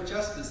Department of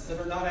Justice that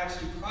are not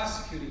actually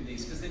prosecuting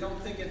these because they don't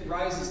think it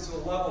rises to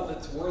a level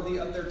that's worthy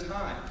of their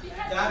time.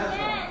 That is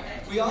wrong.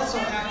 We also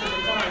have to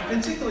define,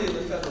 particularly in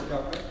the federal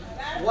government,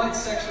 what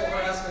sexual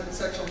harassment and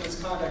sexual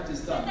misconduct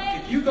is done.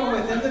 If you go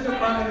within the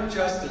Department of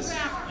Justice,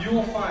 you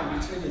will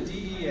find between the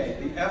DEA,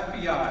 the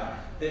FBI,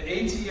 the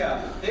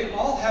ATF, they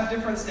all have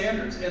different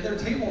standards, and their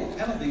table of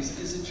penalties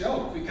is a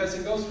joke because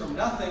it goes from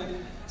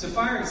nothing to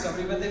firing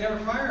somebody, but they never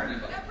fire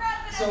anybody.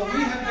 So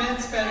we have been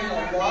spending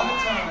a lot of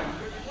time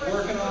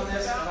working on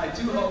this, and I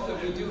do hope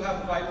that we do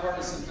have a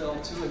bipartisan bill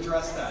to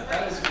address that.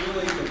 That is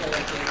really the goal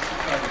of the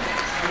government.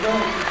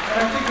 And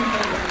I think we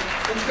can do it.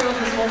 Let's go to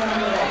this woman on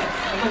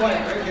the right,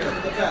 right here,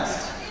 the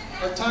best.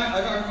 The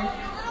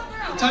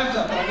time's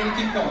up, but I'm going to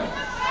keep going.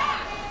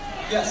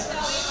 Yes.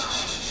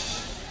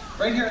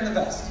 Right here in the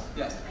vest.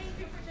 Yes. Thank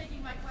you for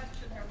taking my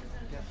question,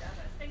 Representative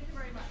Chaffetz. Thank you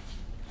very much.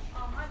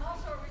 I'm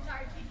also a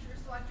retired teacher,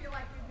 so I feel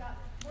like we've got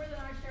more than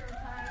our share of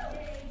time.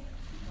 Yay.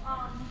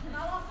 And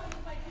I'll also use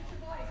my teacher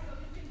voice so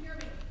you can hear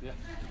me. Yeah.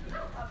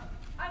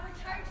 I'm a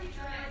retired teacher,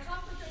 and I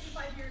taught for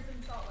 35 years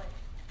in Salt Lake.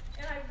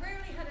 And I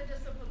rarely had a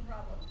discipline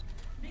problem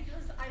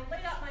because I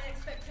laid out my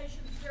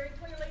expectations very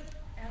clearly,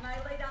 and I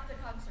laid out the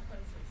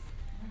consequences.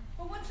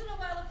 But once in a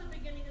while at the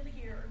beginning of the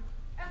year,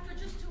 after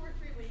just 2 or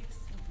 3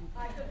 weeks,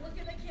 I could look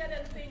at a kid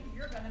and think,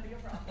 you're going to be a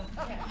problem.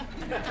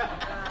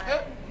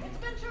 It's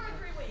been 2 or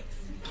 3 weeks.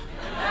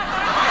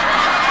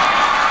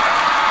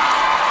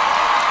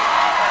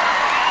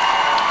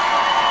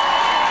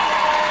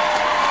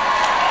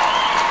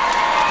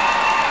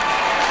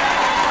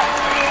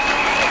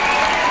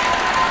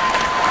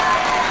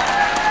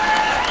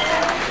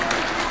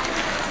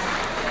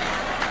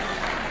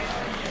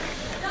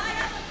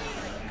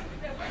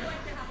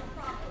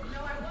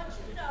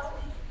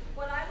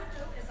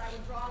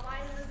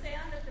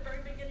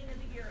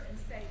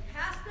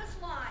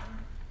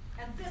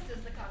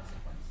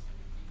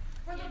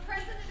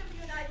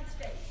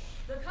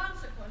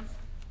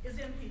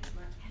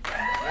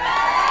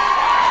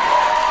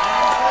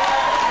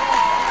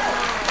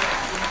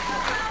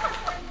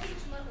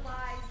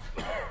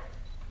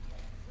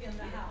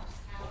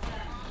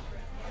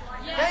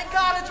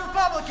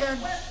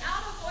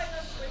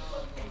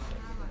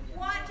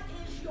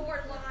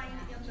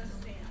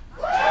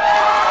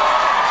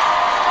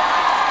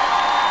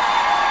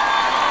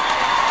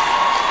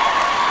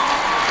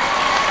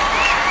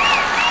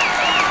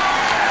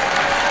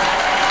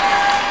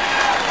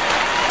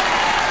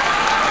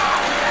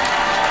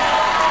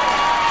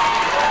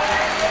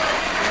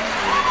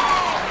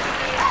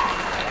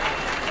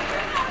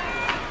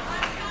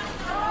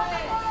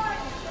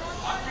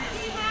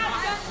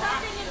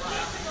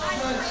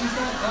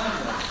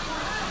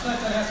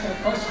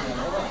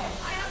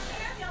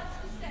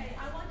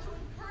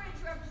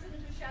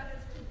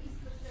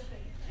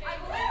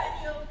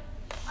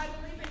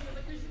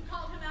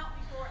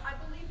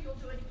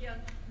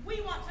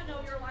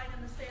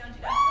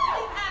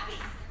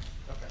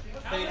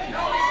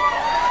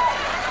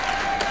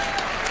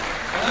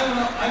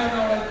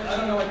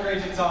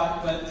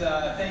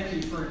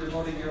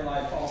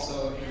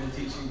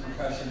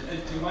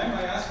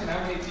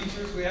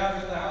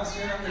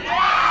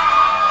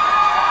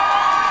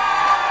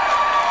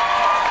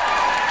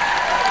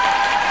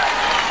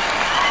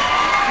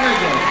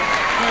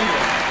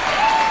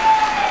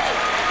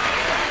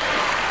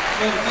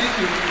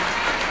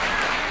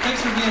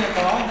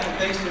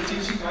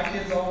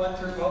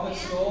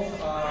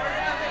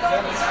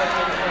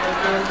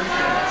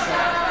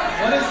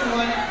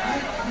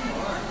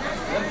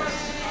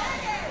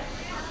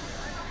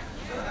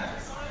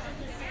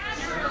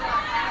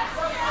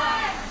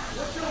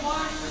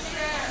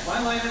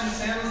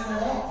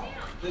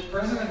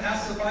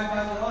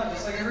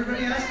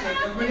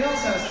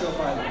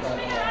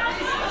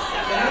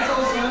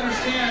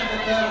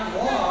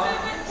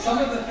 Some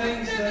of the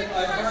things that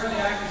I've heard in the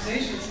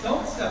accusations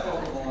don't step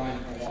over the line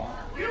of the law.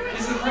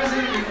 Is the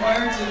president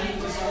required to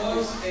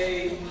disclose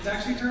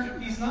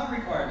he's not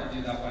required to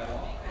do that by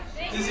law.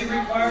 Is he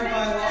required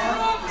by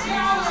law? Is he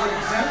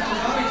exempt or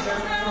not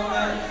exempt from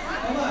that?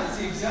 Hold on, is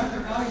he exempt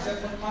or not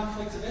exempt from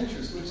conflict of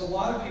interest, which a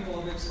lot of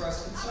people have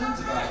expressed concerns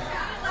about.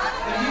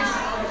 But he's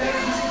exempt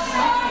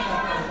from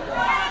that part of the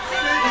law.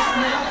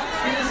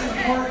 It is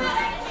important.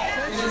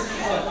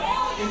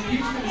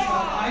 Impeachment is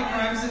not high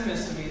crimes and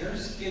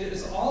misdemeanors. It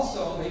is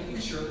also making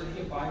sure that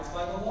he abides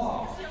by the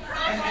law.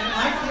 And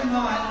I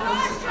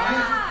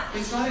cannot,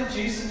 it's not a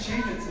Jason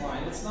Chaffetz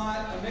line. It's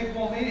not a Mick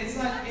Mulvaney. It's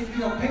not, pick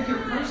your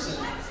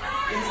person.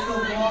 It's the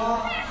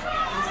law.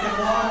 It's the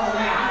law of the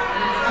land.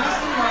 And it has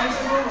to rise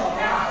to the level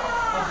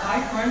of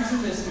high crimes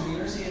and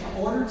misdemeanors in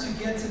order to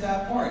get to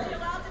that point.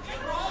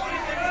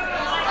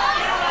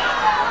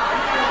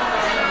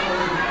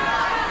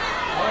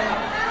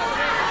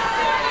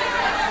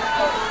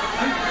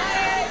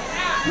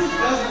 Who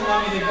doesn't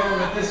want me to go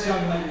with this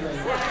young lady right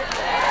here?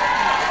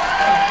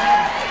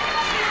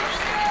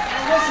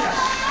 Now listen,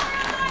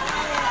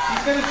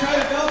 she's going to try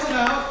to belt it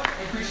out. I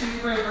appreciate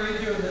your bravery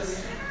in doing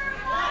this.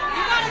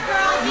 You got it,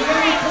 girl. You're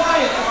going to be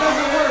quiet. It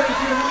doesn't work if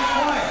you're not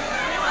quiet.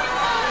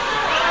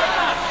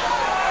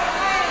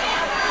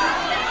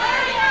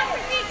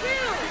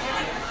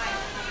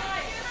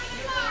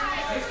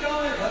 Let's go.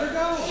 Let her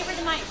go. Give her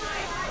the mic.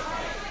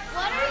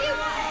 What are you?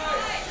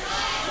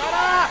 Shut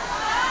up.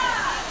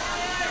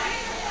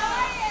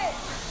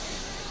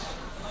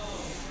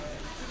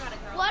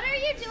 What are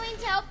you doing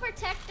to help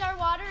protect our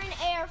water and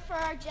air for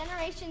our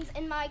generations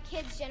and my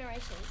kids'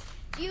 generations?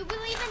 Do you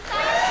believe in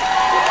science?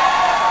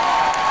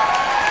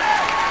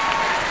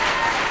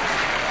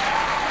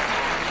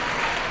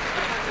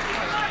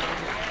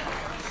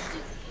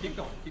 Keep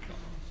going.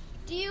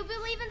 Do you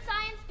believe in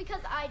science?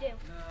 Because I do.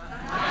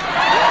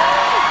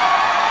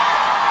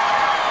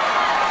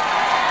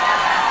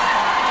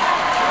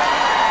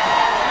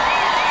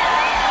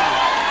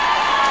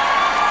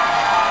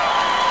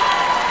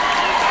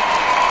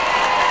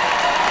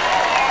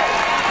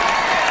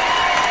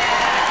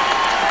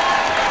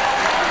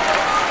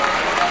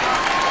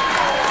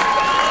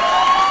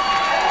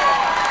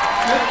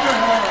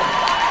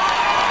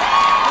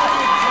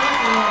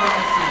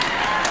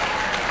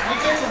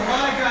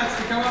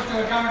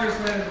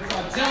 Congressman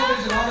on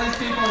television, all these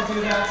people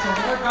do that, so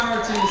more power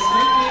to you.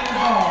 Stay being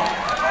involved.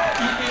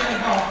 Keep being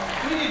involved.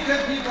 We need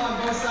good people on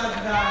both sides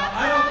of the aisle.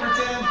 I don't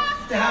pretend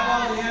to have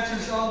all the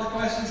answers to all the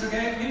questions,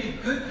 okay? We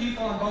need good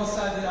people on both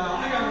sides of the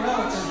aisle. I got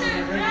relatives that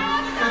are good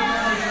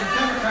members of the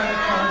Democratic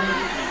Party,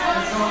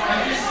 and so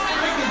I can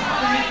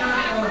thank her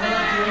for her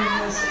doing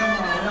this. Come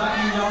on, without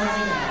you yelling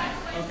me down,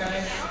 okay?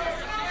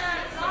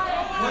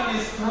 What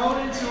is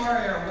thrown into our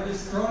air, what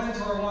is thrown into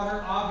our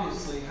water,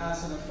 obviously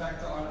has an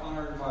effect on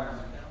our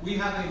environment. We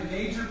have a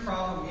major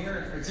problem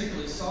here, in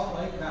particularly Salt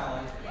Lake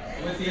Valley,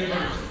 with the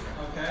erosion.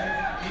 Okay,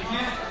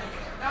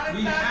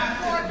 we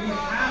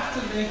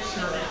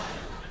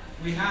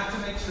have to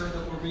make sure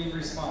that we're being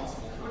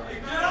responsible for it.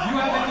 You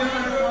have a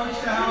different approach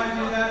to how I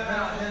do that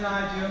than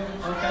I do.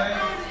 Okay,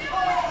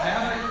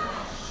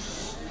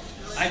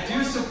 I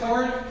do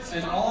support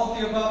an all of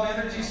the above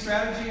energy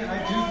strategy, and I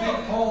do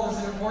think coal is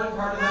an important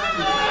part of that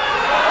future.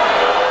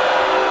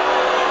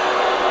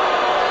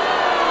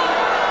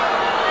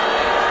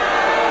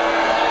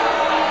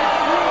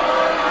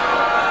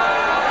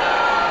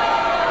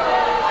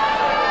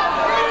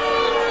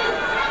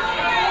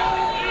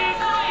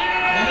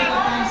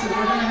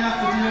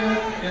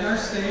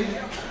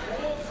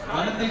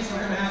 One of the things we're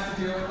going to have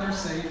to deal with in our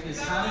state is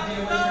how to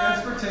deal with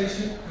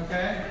transportation,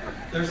 okay?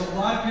 There's a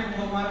lot of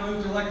people that want to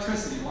move to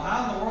electricity. Well,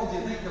 how in the world do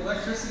you think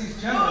electricity is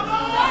generated?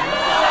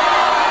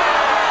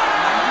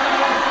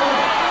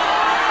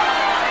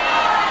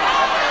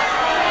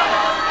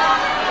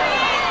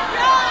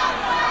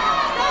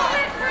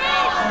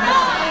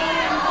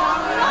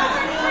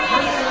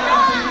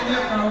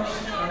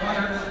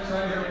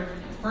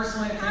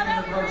 Personally, I'm taking the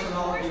approach on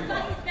all of you.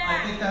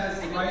 I think that is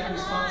the right and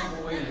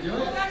responsible way to do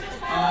it. And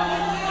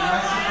I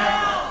support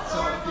that. So,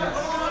 yes.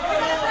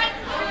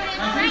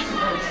 I do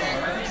support solar.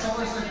 I think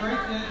solar is a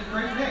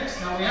great mix.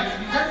 Now, we have to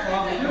be careful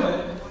how we do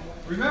it.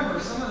 Remember,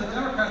 some of the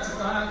Democrats have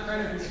gone out and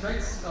created these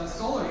great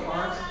solar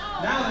farms.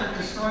 Now they're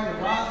destroying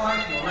the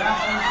wildlife, the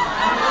raptors,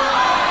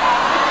 the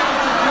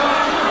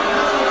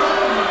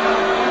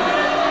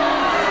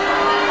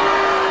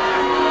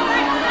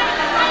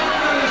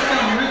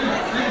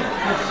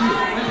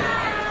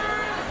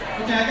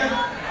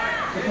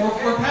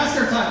we're past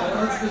our time.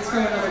 Let's go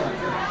another one.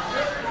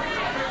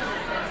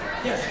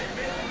 Yes.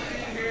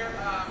 Here,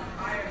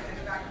 I am in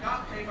fact not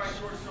paid by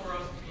George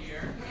Soros to be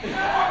here.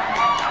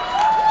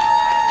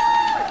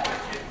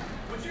 Question: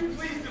 would you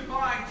please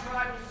define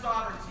tribal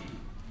sovereignty?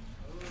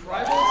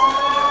 Tribal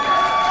sovereignty?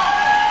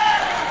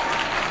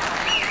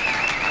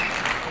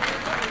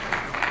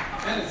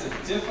 That is a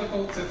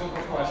difficult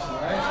question,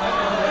 right?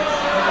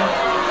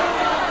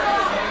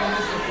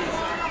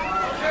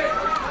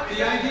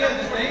 The idea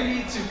that they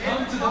need to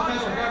come to the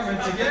federal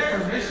government to get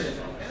permission.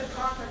 In the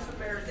context of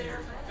Bears here.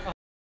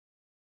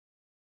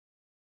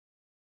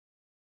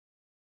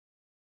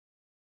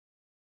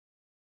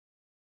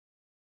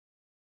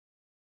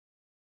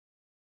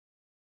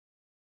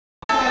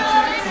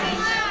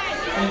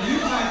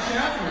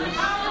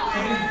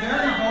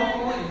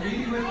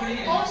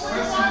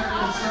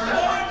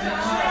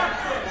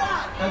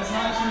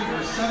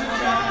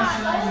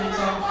 mentioned,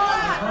 so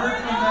I've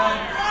heard from them,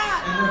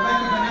 and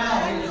Rebecca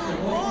Benally is the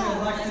locally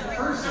elected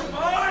person.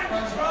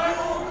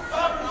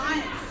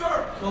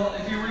 Well,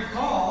 if you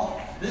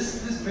recall, this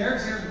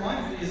Bears Ears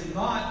Monument is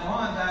not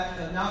on that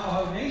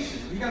Navajo Nation.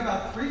 We got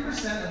about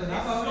 3% of the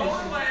Navajo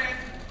Nation.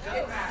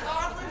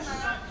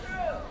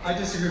 I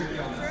disagree with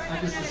you on that. I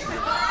just disagree.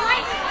 All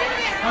right,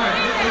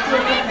 let's do a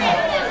quick call.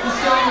 Let's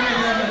go over here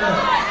in the room.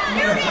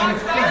 Go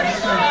ahead,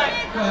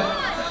 go ahead.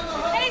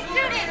 Hey,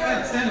 student! Go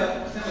ahead, stand up.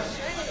 Stand up.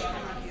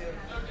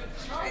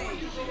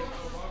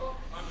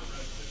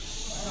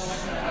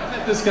 I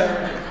met this guy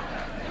right here.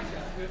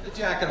 With the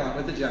jacket on,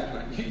 with the jacket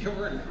on. You're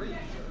wearing green.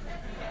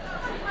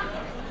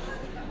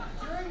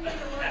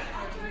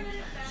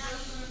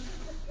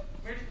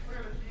 Made it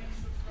clear that he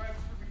subscribes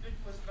to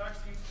ridiculous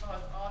vaccines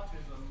cause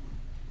autism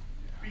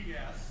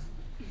BS.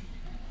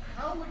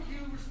 How would you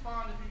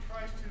respond if he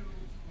tries to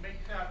make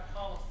that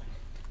policy?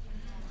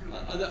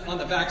 On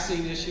the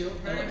vaccine issue,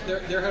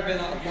 there have been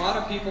a lot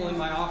of people in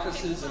my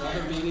offices and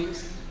other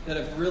meetings that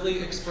have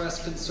really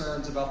expressed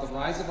concerns about the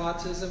rise of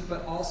autism,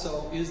 but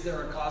also, is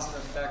there a cause and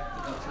effect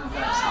through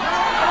vaccines?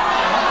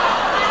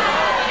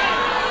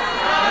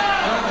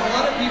 There are a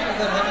lot of people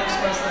that have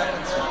expressed that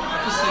concern. I'm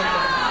just saying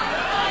that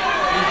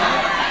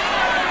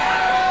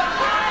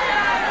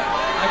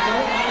I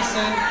don't want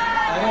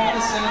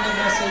to send a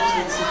message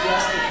that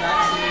suggests that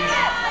vaccines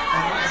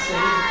are not safe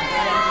and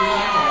don't do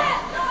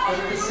anything. But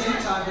at the same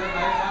time,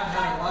 I have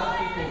had a lot of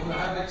people who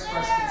have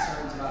expressed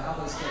concerns about how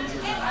those things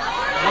are done.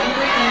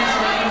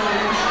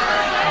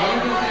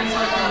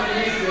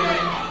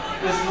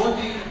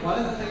 One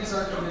of the things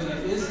our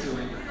committee is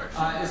doing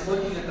is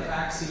looking at the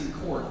vaccine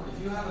court.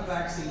 If you have a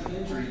vaccine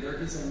injury, there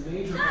is a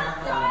major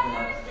backlog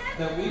there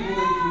that we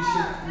believe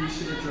we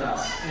should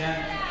address.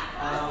 And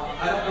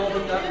I don't know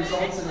that that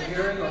results in a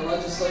hearing or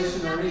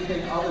legislation or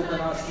anything other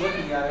than us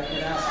looking at it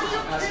and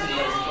asking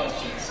those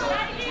questions. So we'll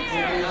be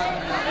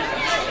happy to that.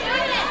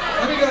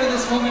 Let me go to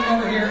this woman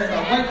over here in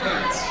white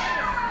pants.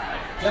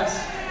 Yes.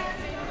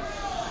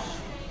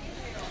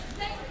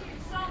 Thank you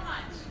so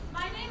much.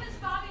 My name is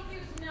Bobby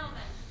Hughes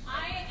Millman.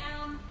 I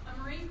am a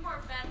Marine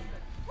Corps veteran.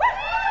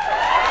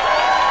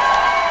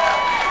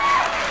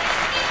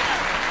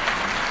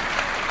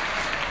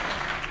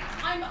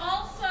 I'm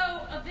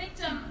also a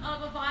victim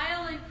of a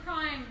violent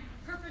crime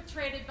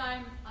perpetrated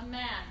by a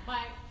man,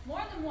 by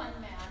more than one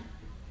man.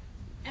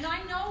 And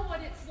I know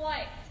what it's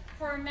like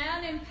for a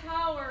man in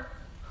power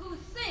who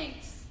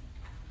thinks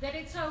that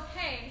it's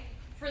okay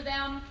for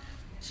them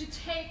to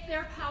take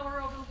their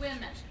power over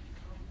women.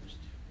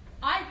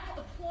 I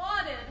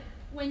applauded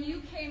when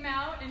you came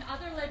out and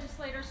other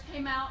legislators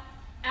came out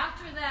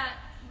after that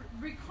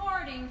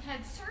recording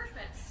had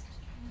surfaced.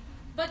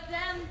 But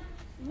then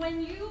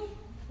when you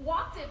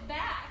walked it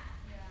back,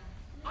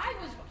 I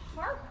was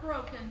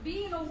heartbroken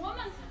being a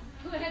woman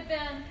who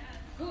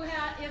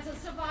is a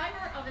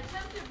survivor of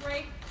attempted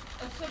rape,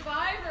 a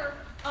survivor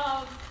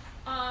of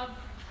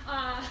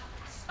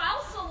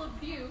spousal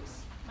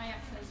abuse, my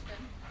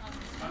ex-husband.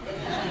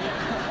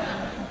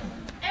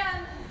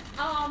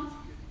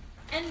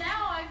 And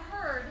now I've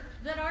heard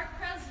that our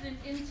president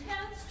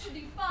intends to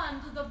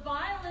defund the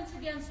Violence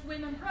Against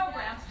Women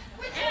programs,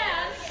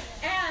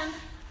 and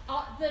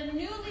the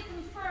newly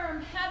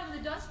confirmed head of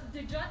the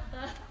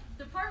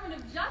Department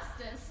of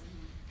Justice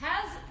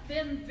has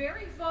been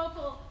very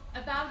vocal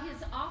about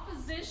his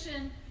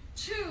opposition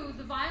to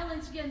the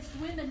Violence Against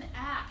Women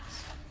Act.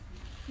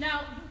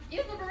 Now,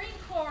 in the Marine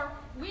Corps,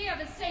 we have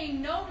a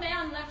saying, no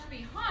man left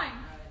behind,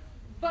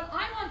 but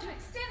I want to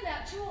extend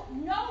that to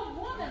no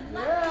woman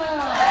left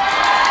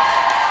behind.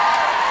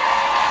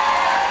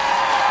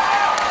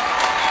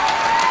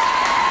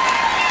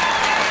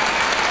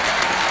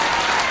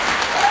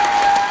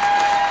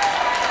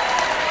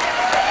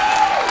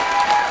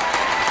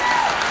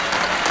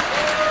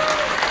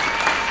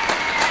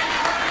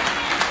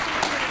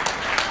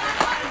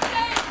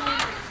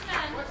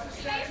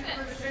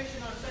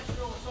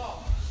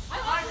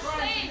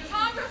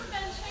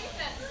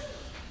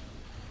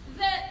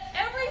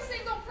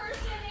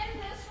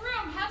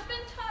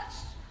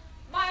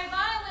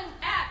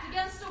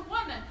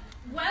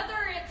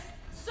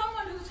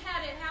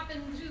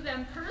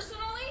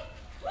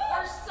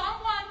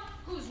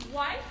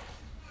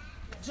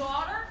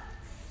 Daughter,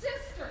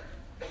 sister,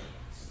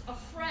 a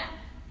friend,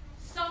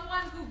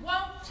 someone who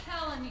won't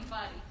tell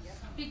anybody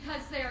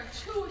because they are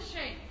too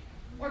ashamed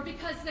or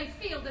because they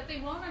feel that they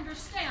won't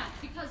understand,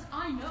 because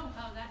I know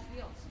how that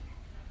feels.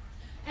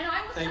 And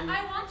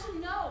I want to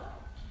know,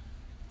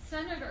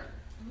 Senator,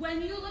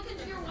 when you look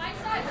into your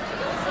wife's eyes, do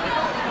you see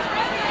all these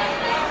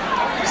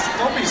women?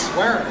 Don't be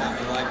swearing at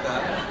me like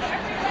that.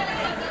 When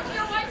you look into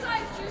your wife's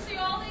eyes, do you see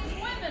all these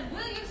women?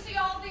 Will you see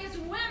all these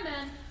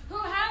women who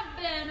have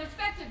been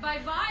affected by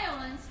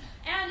violence?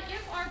 And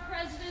if our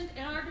president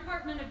and our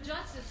Department of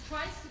Justice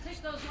tries to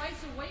take those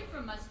rights away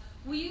from us,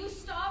 will you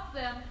stop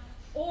them?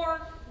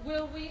 Or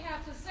will we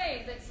have to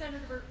say that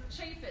Senator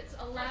Chaffetz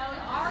allowed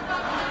our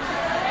government to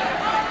say,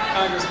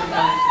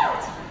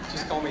 Congressman,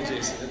 just call me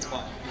Jason, it's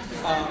fine.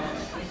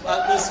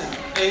 Listen,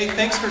 A,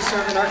 thanks for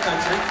serving our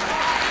country.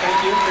 Thank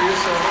you for your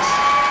service.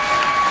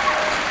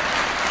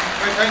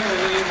 Quite frankly,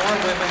 we need more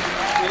women.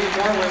 We need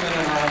more women in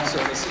our armed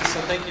services. So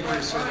thank you for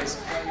your service.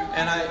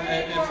 And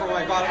from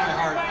my bottom of my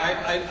heart,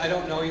 I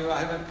don't know you. I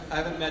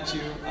haven't met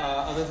you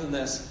other than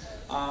this.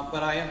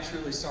 But I am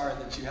truly sorry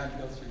that you had to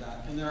go through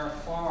that. And there are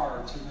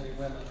far too many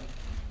women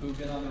who've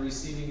been on the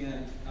receiving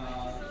end,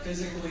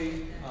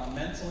 physically,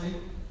 mentally,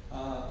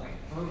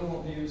 verbal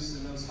abuse,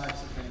 and those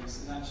types of things.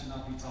 And that should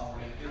not be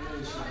tolerated. It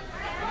really should.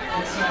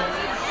 And so,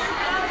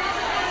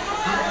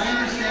 I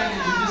understand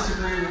that you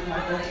disagree with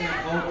my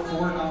ultimate vote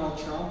for Donald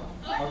Trump,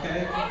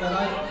 okay? But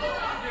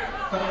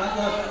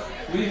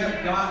look, we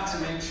have got to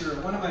make sure.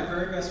 One of my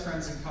very best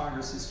friends in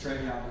Congress is Trey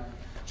Gowdy.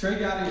 Trey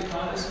Gowdy, a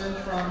congressman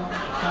from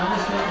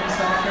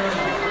South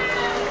Carolina,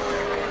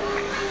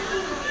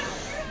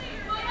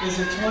 is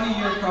a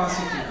 20-year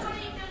prosecutor.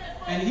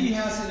 And he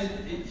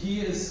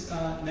is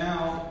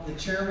now the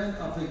chairman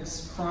of the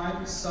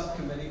crime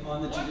subcommittee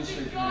on the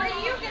Judiciary Committee.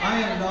 I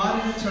am not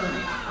an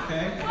attorney,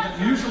 okay?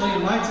 Usually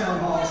in my town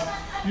halls,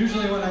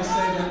 usually when I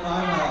say that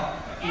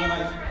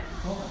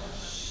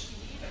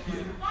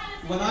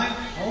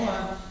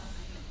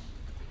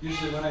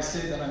usually when I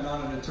say that I'm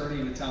not an attorney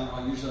in a town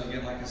hall, usually I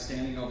get like a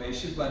standing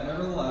ovation, but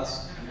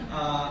nevertheless,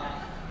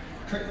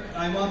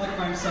 I'm on the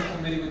crime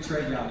subcommittee with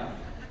Trey Gowdy.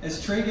 As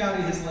Trey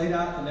Gowdy has laid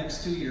out the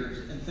next 2 years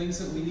and things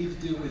that we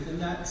need to do within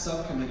that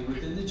subcommittee,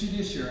 within the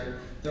judiciary,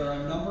 there are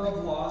a number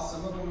of laws,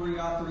 some of them are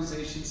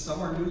reauthorizations,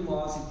 some are new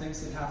laws and things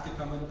that have to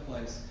come into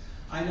place.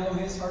 I know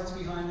his heart's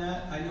behind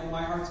that, I know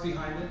my heart's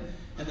behind it,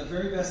 and the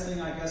very best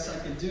thing I guess I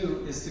can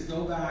do is to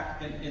go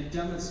back and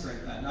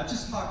demonstrate that. Not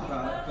just talk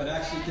about it, but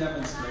actually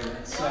demonstrate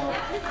it. So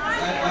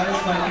that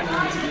is my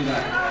commitment to do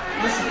that.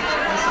 Listen,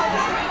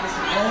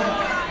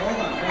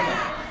 hold on.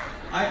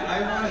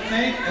 I want to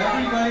thank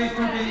everybody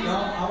for being here.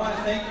 I want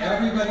to thank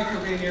everybody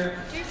for being here.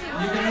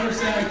 You can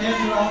understand I can't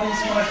do all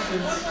these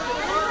questions.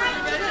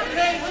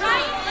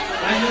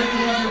 I know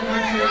you love your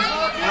country.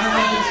 I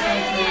love this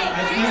country.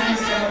 I thank you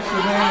so much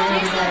for being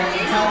here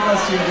tonight. God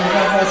bless you.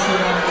 God bless the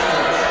United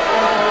States.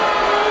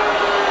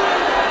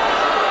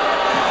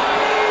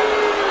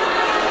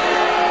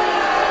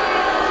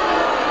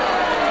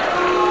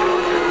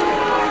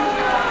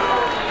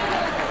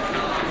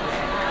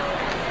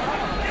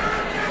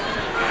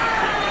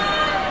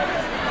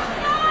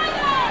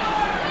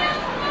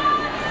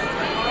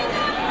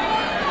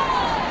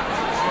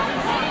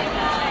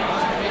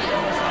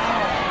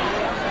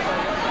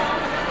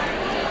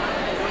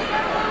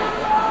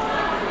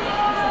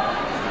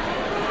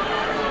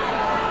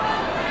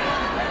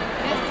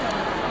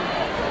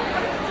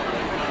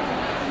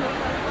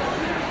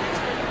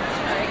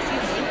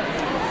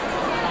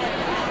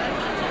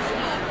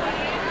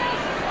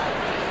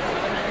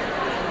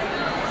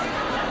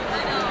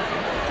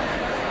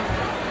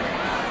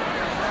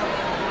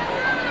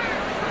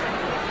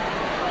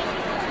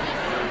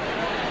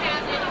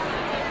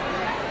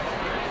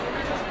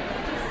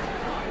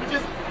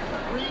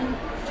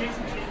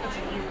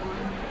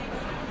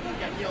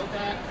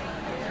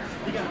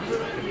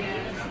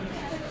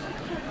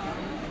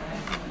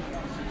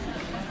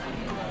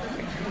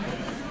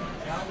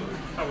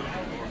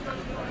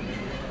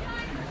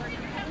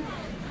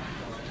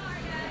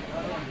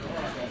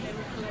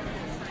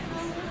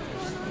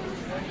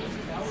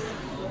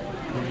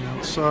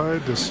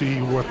 Outside to see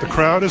what the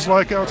crowd is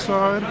like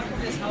outside.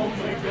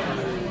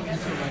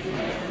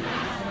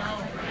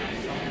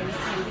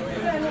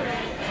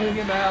 Bring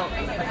him out.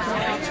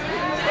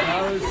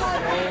 That was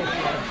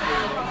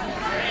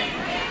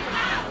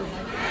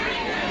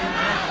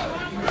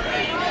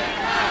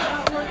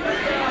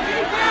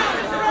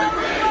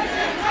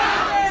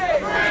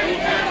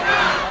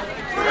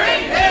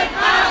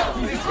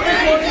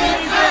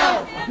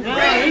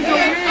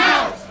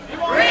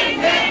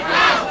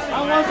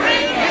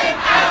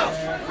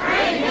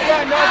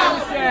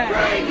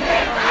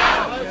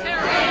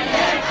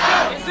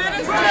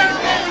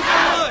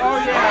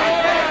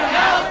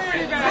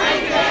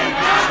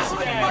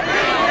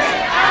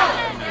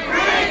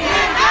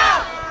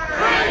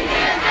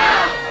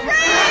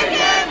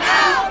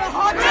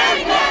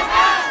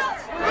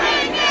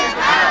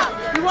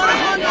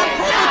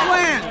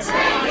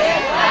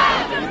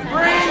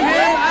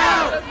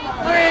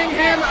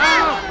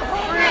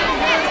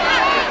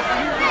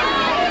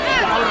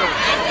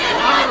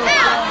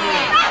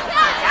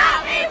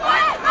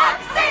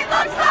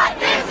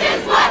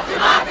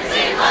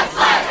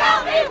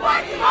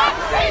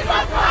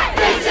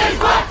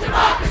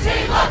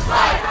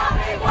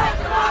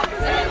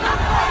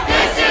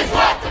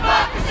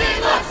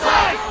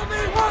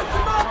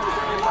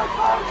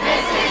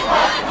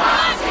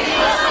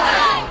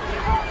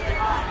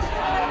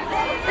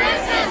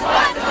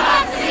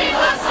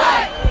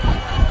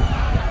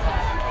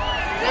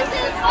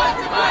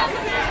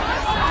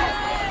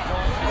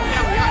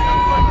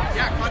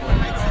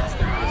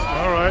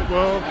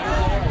well,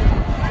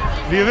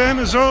 the event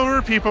is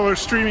over, people are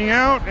streaming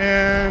out,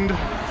 and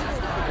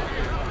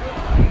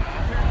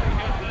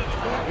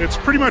it's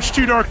pretty much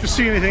too dark to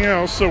see anything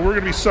else, so we're going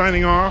to be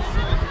signing off.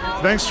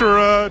 Thanks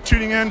for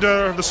tuning in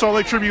to the Salt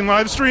Lake Tribune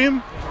live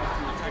stream.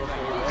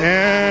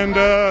 And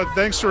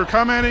thanks for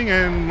commenting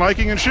and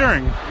liking and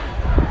sharing.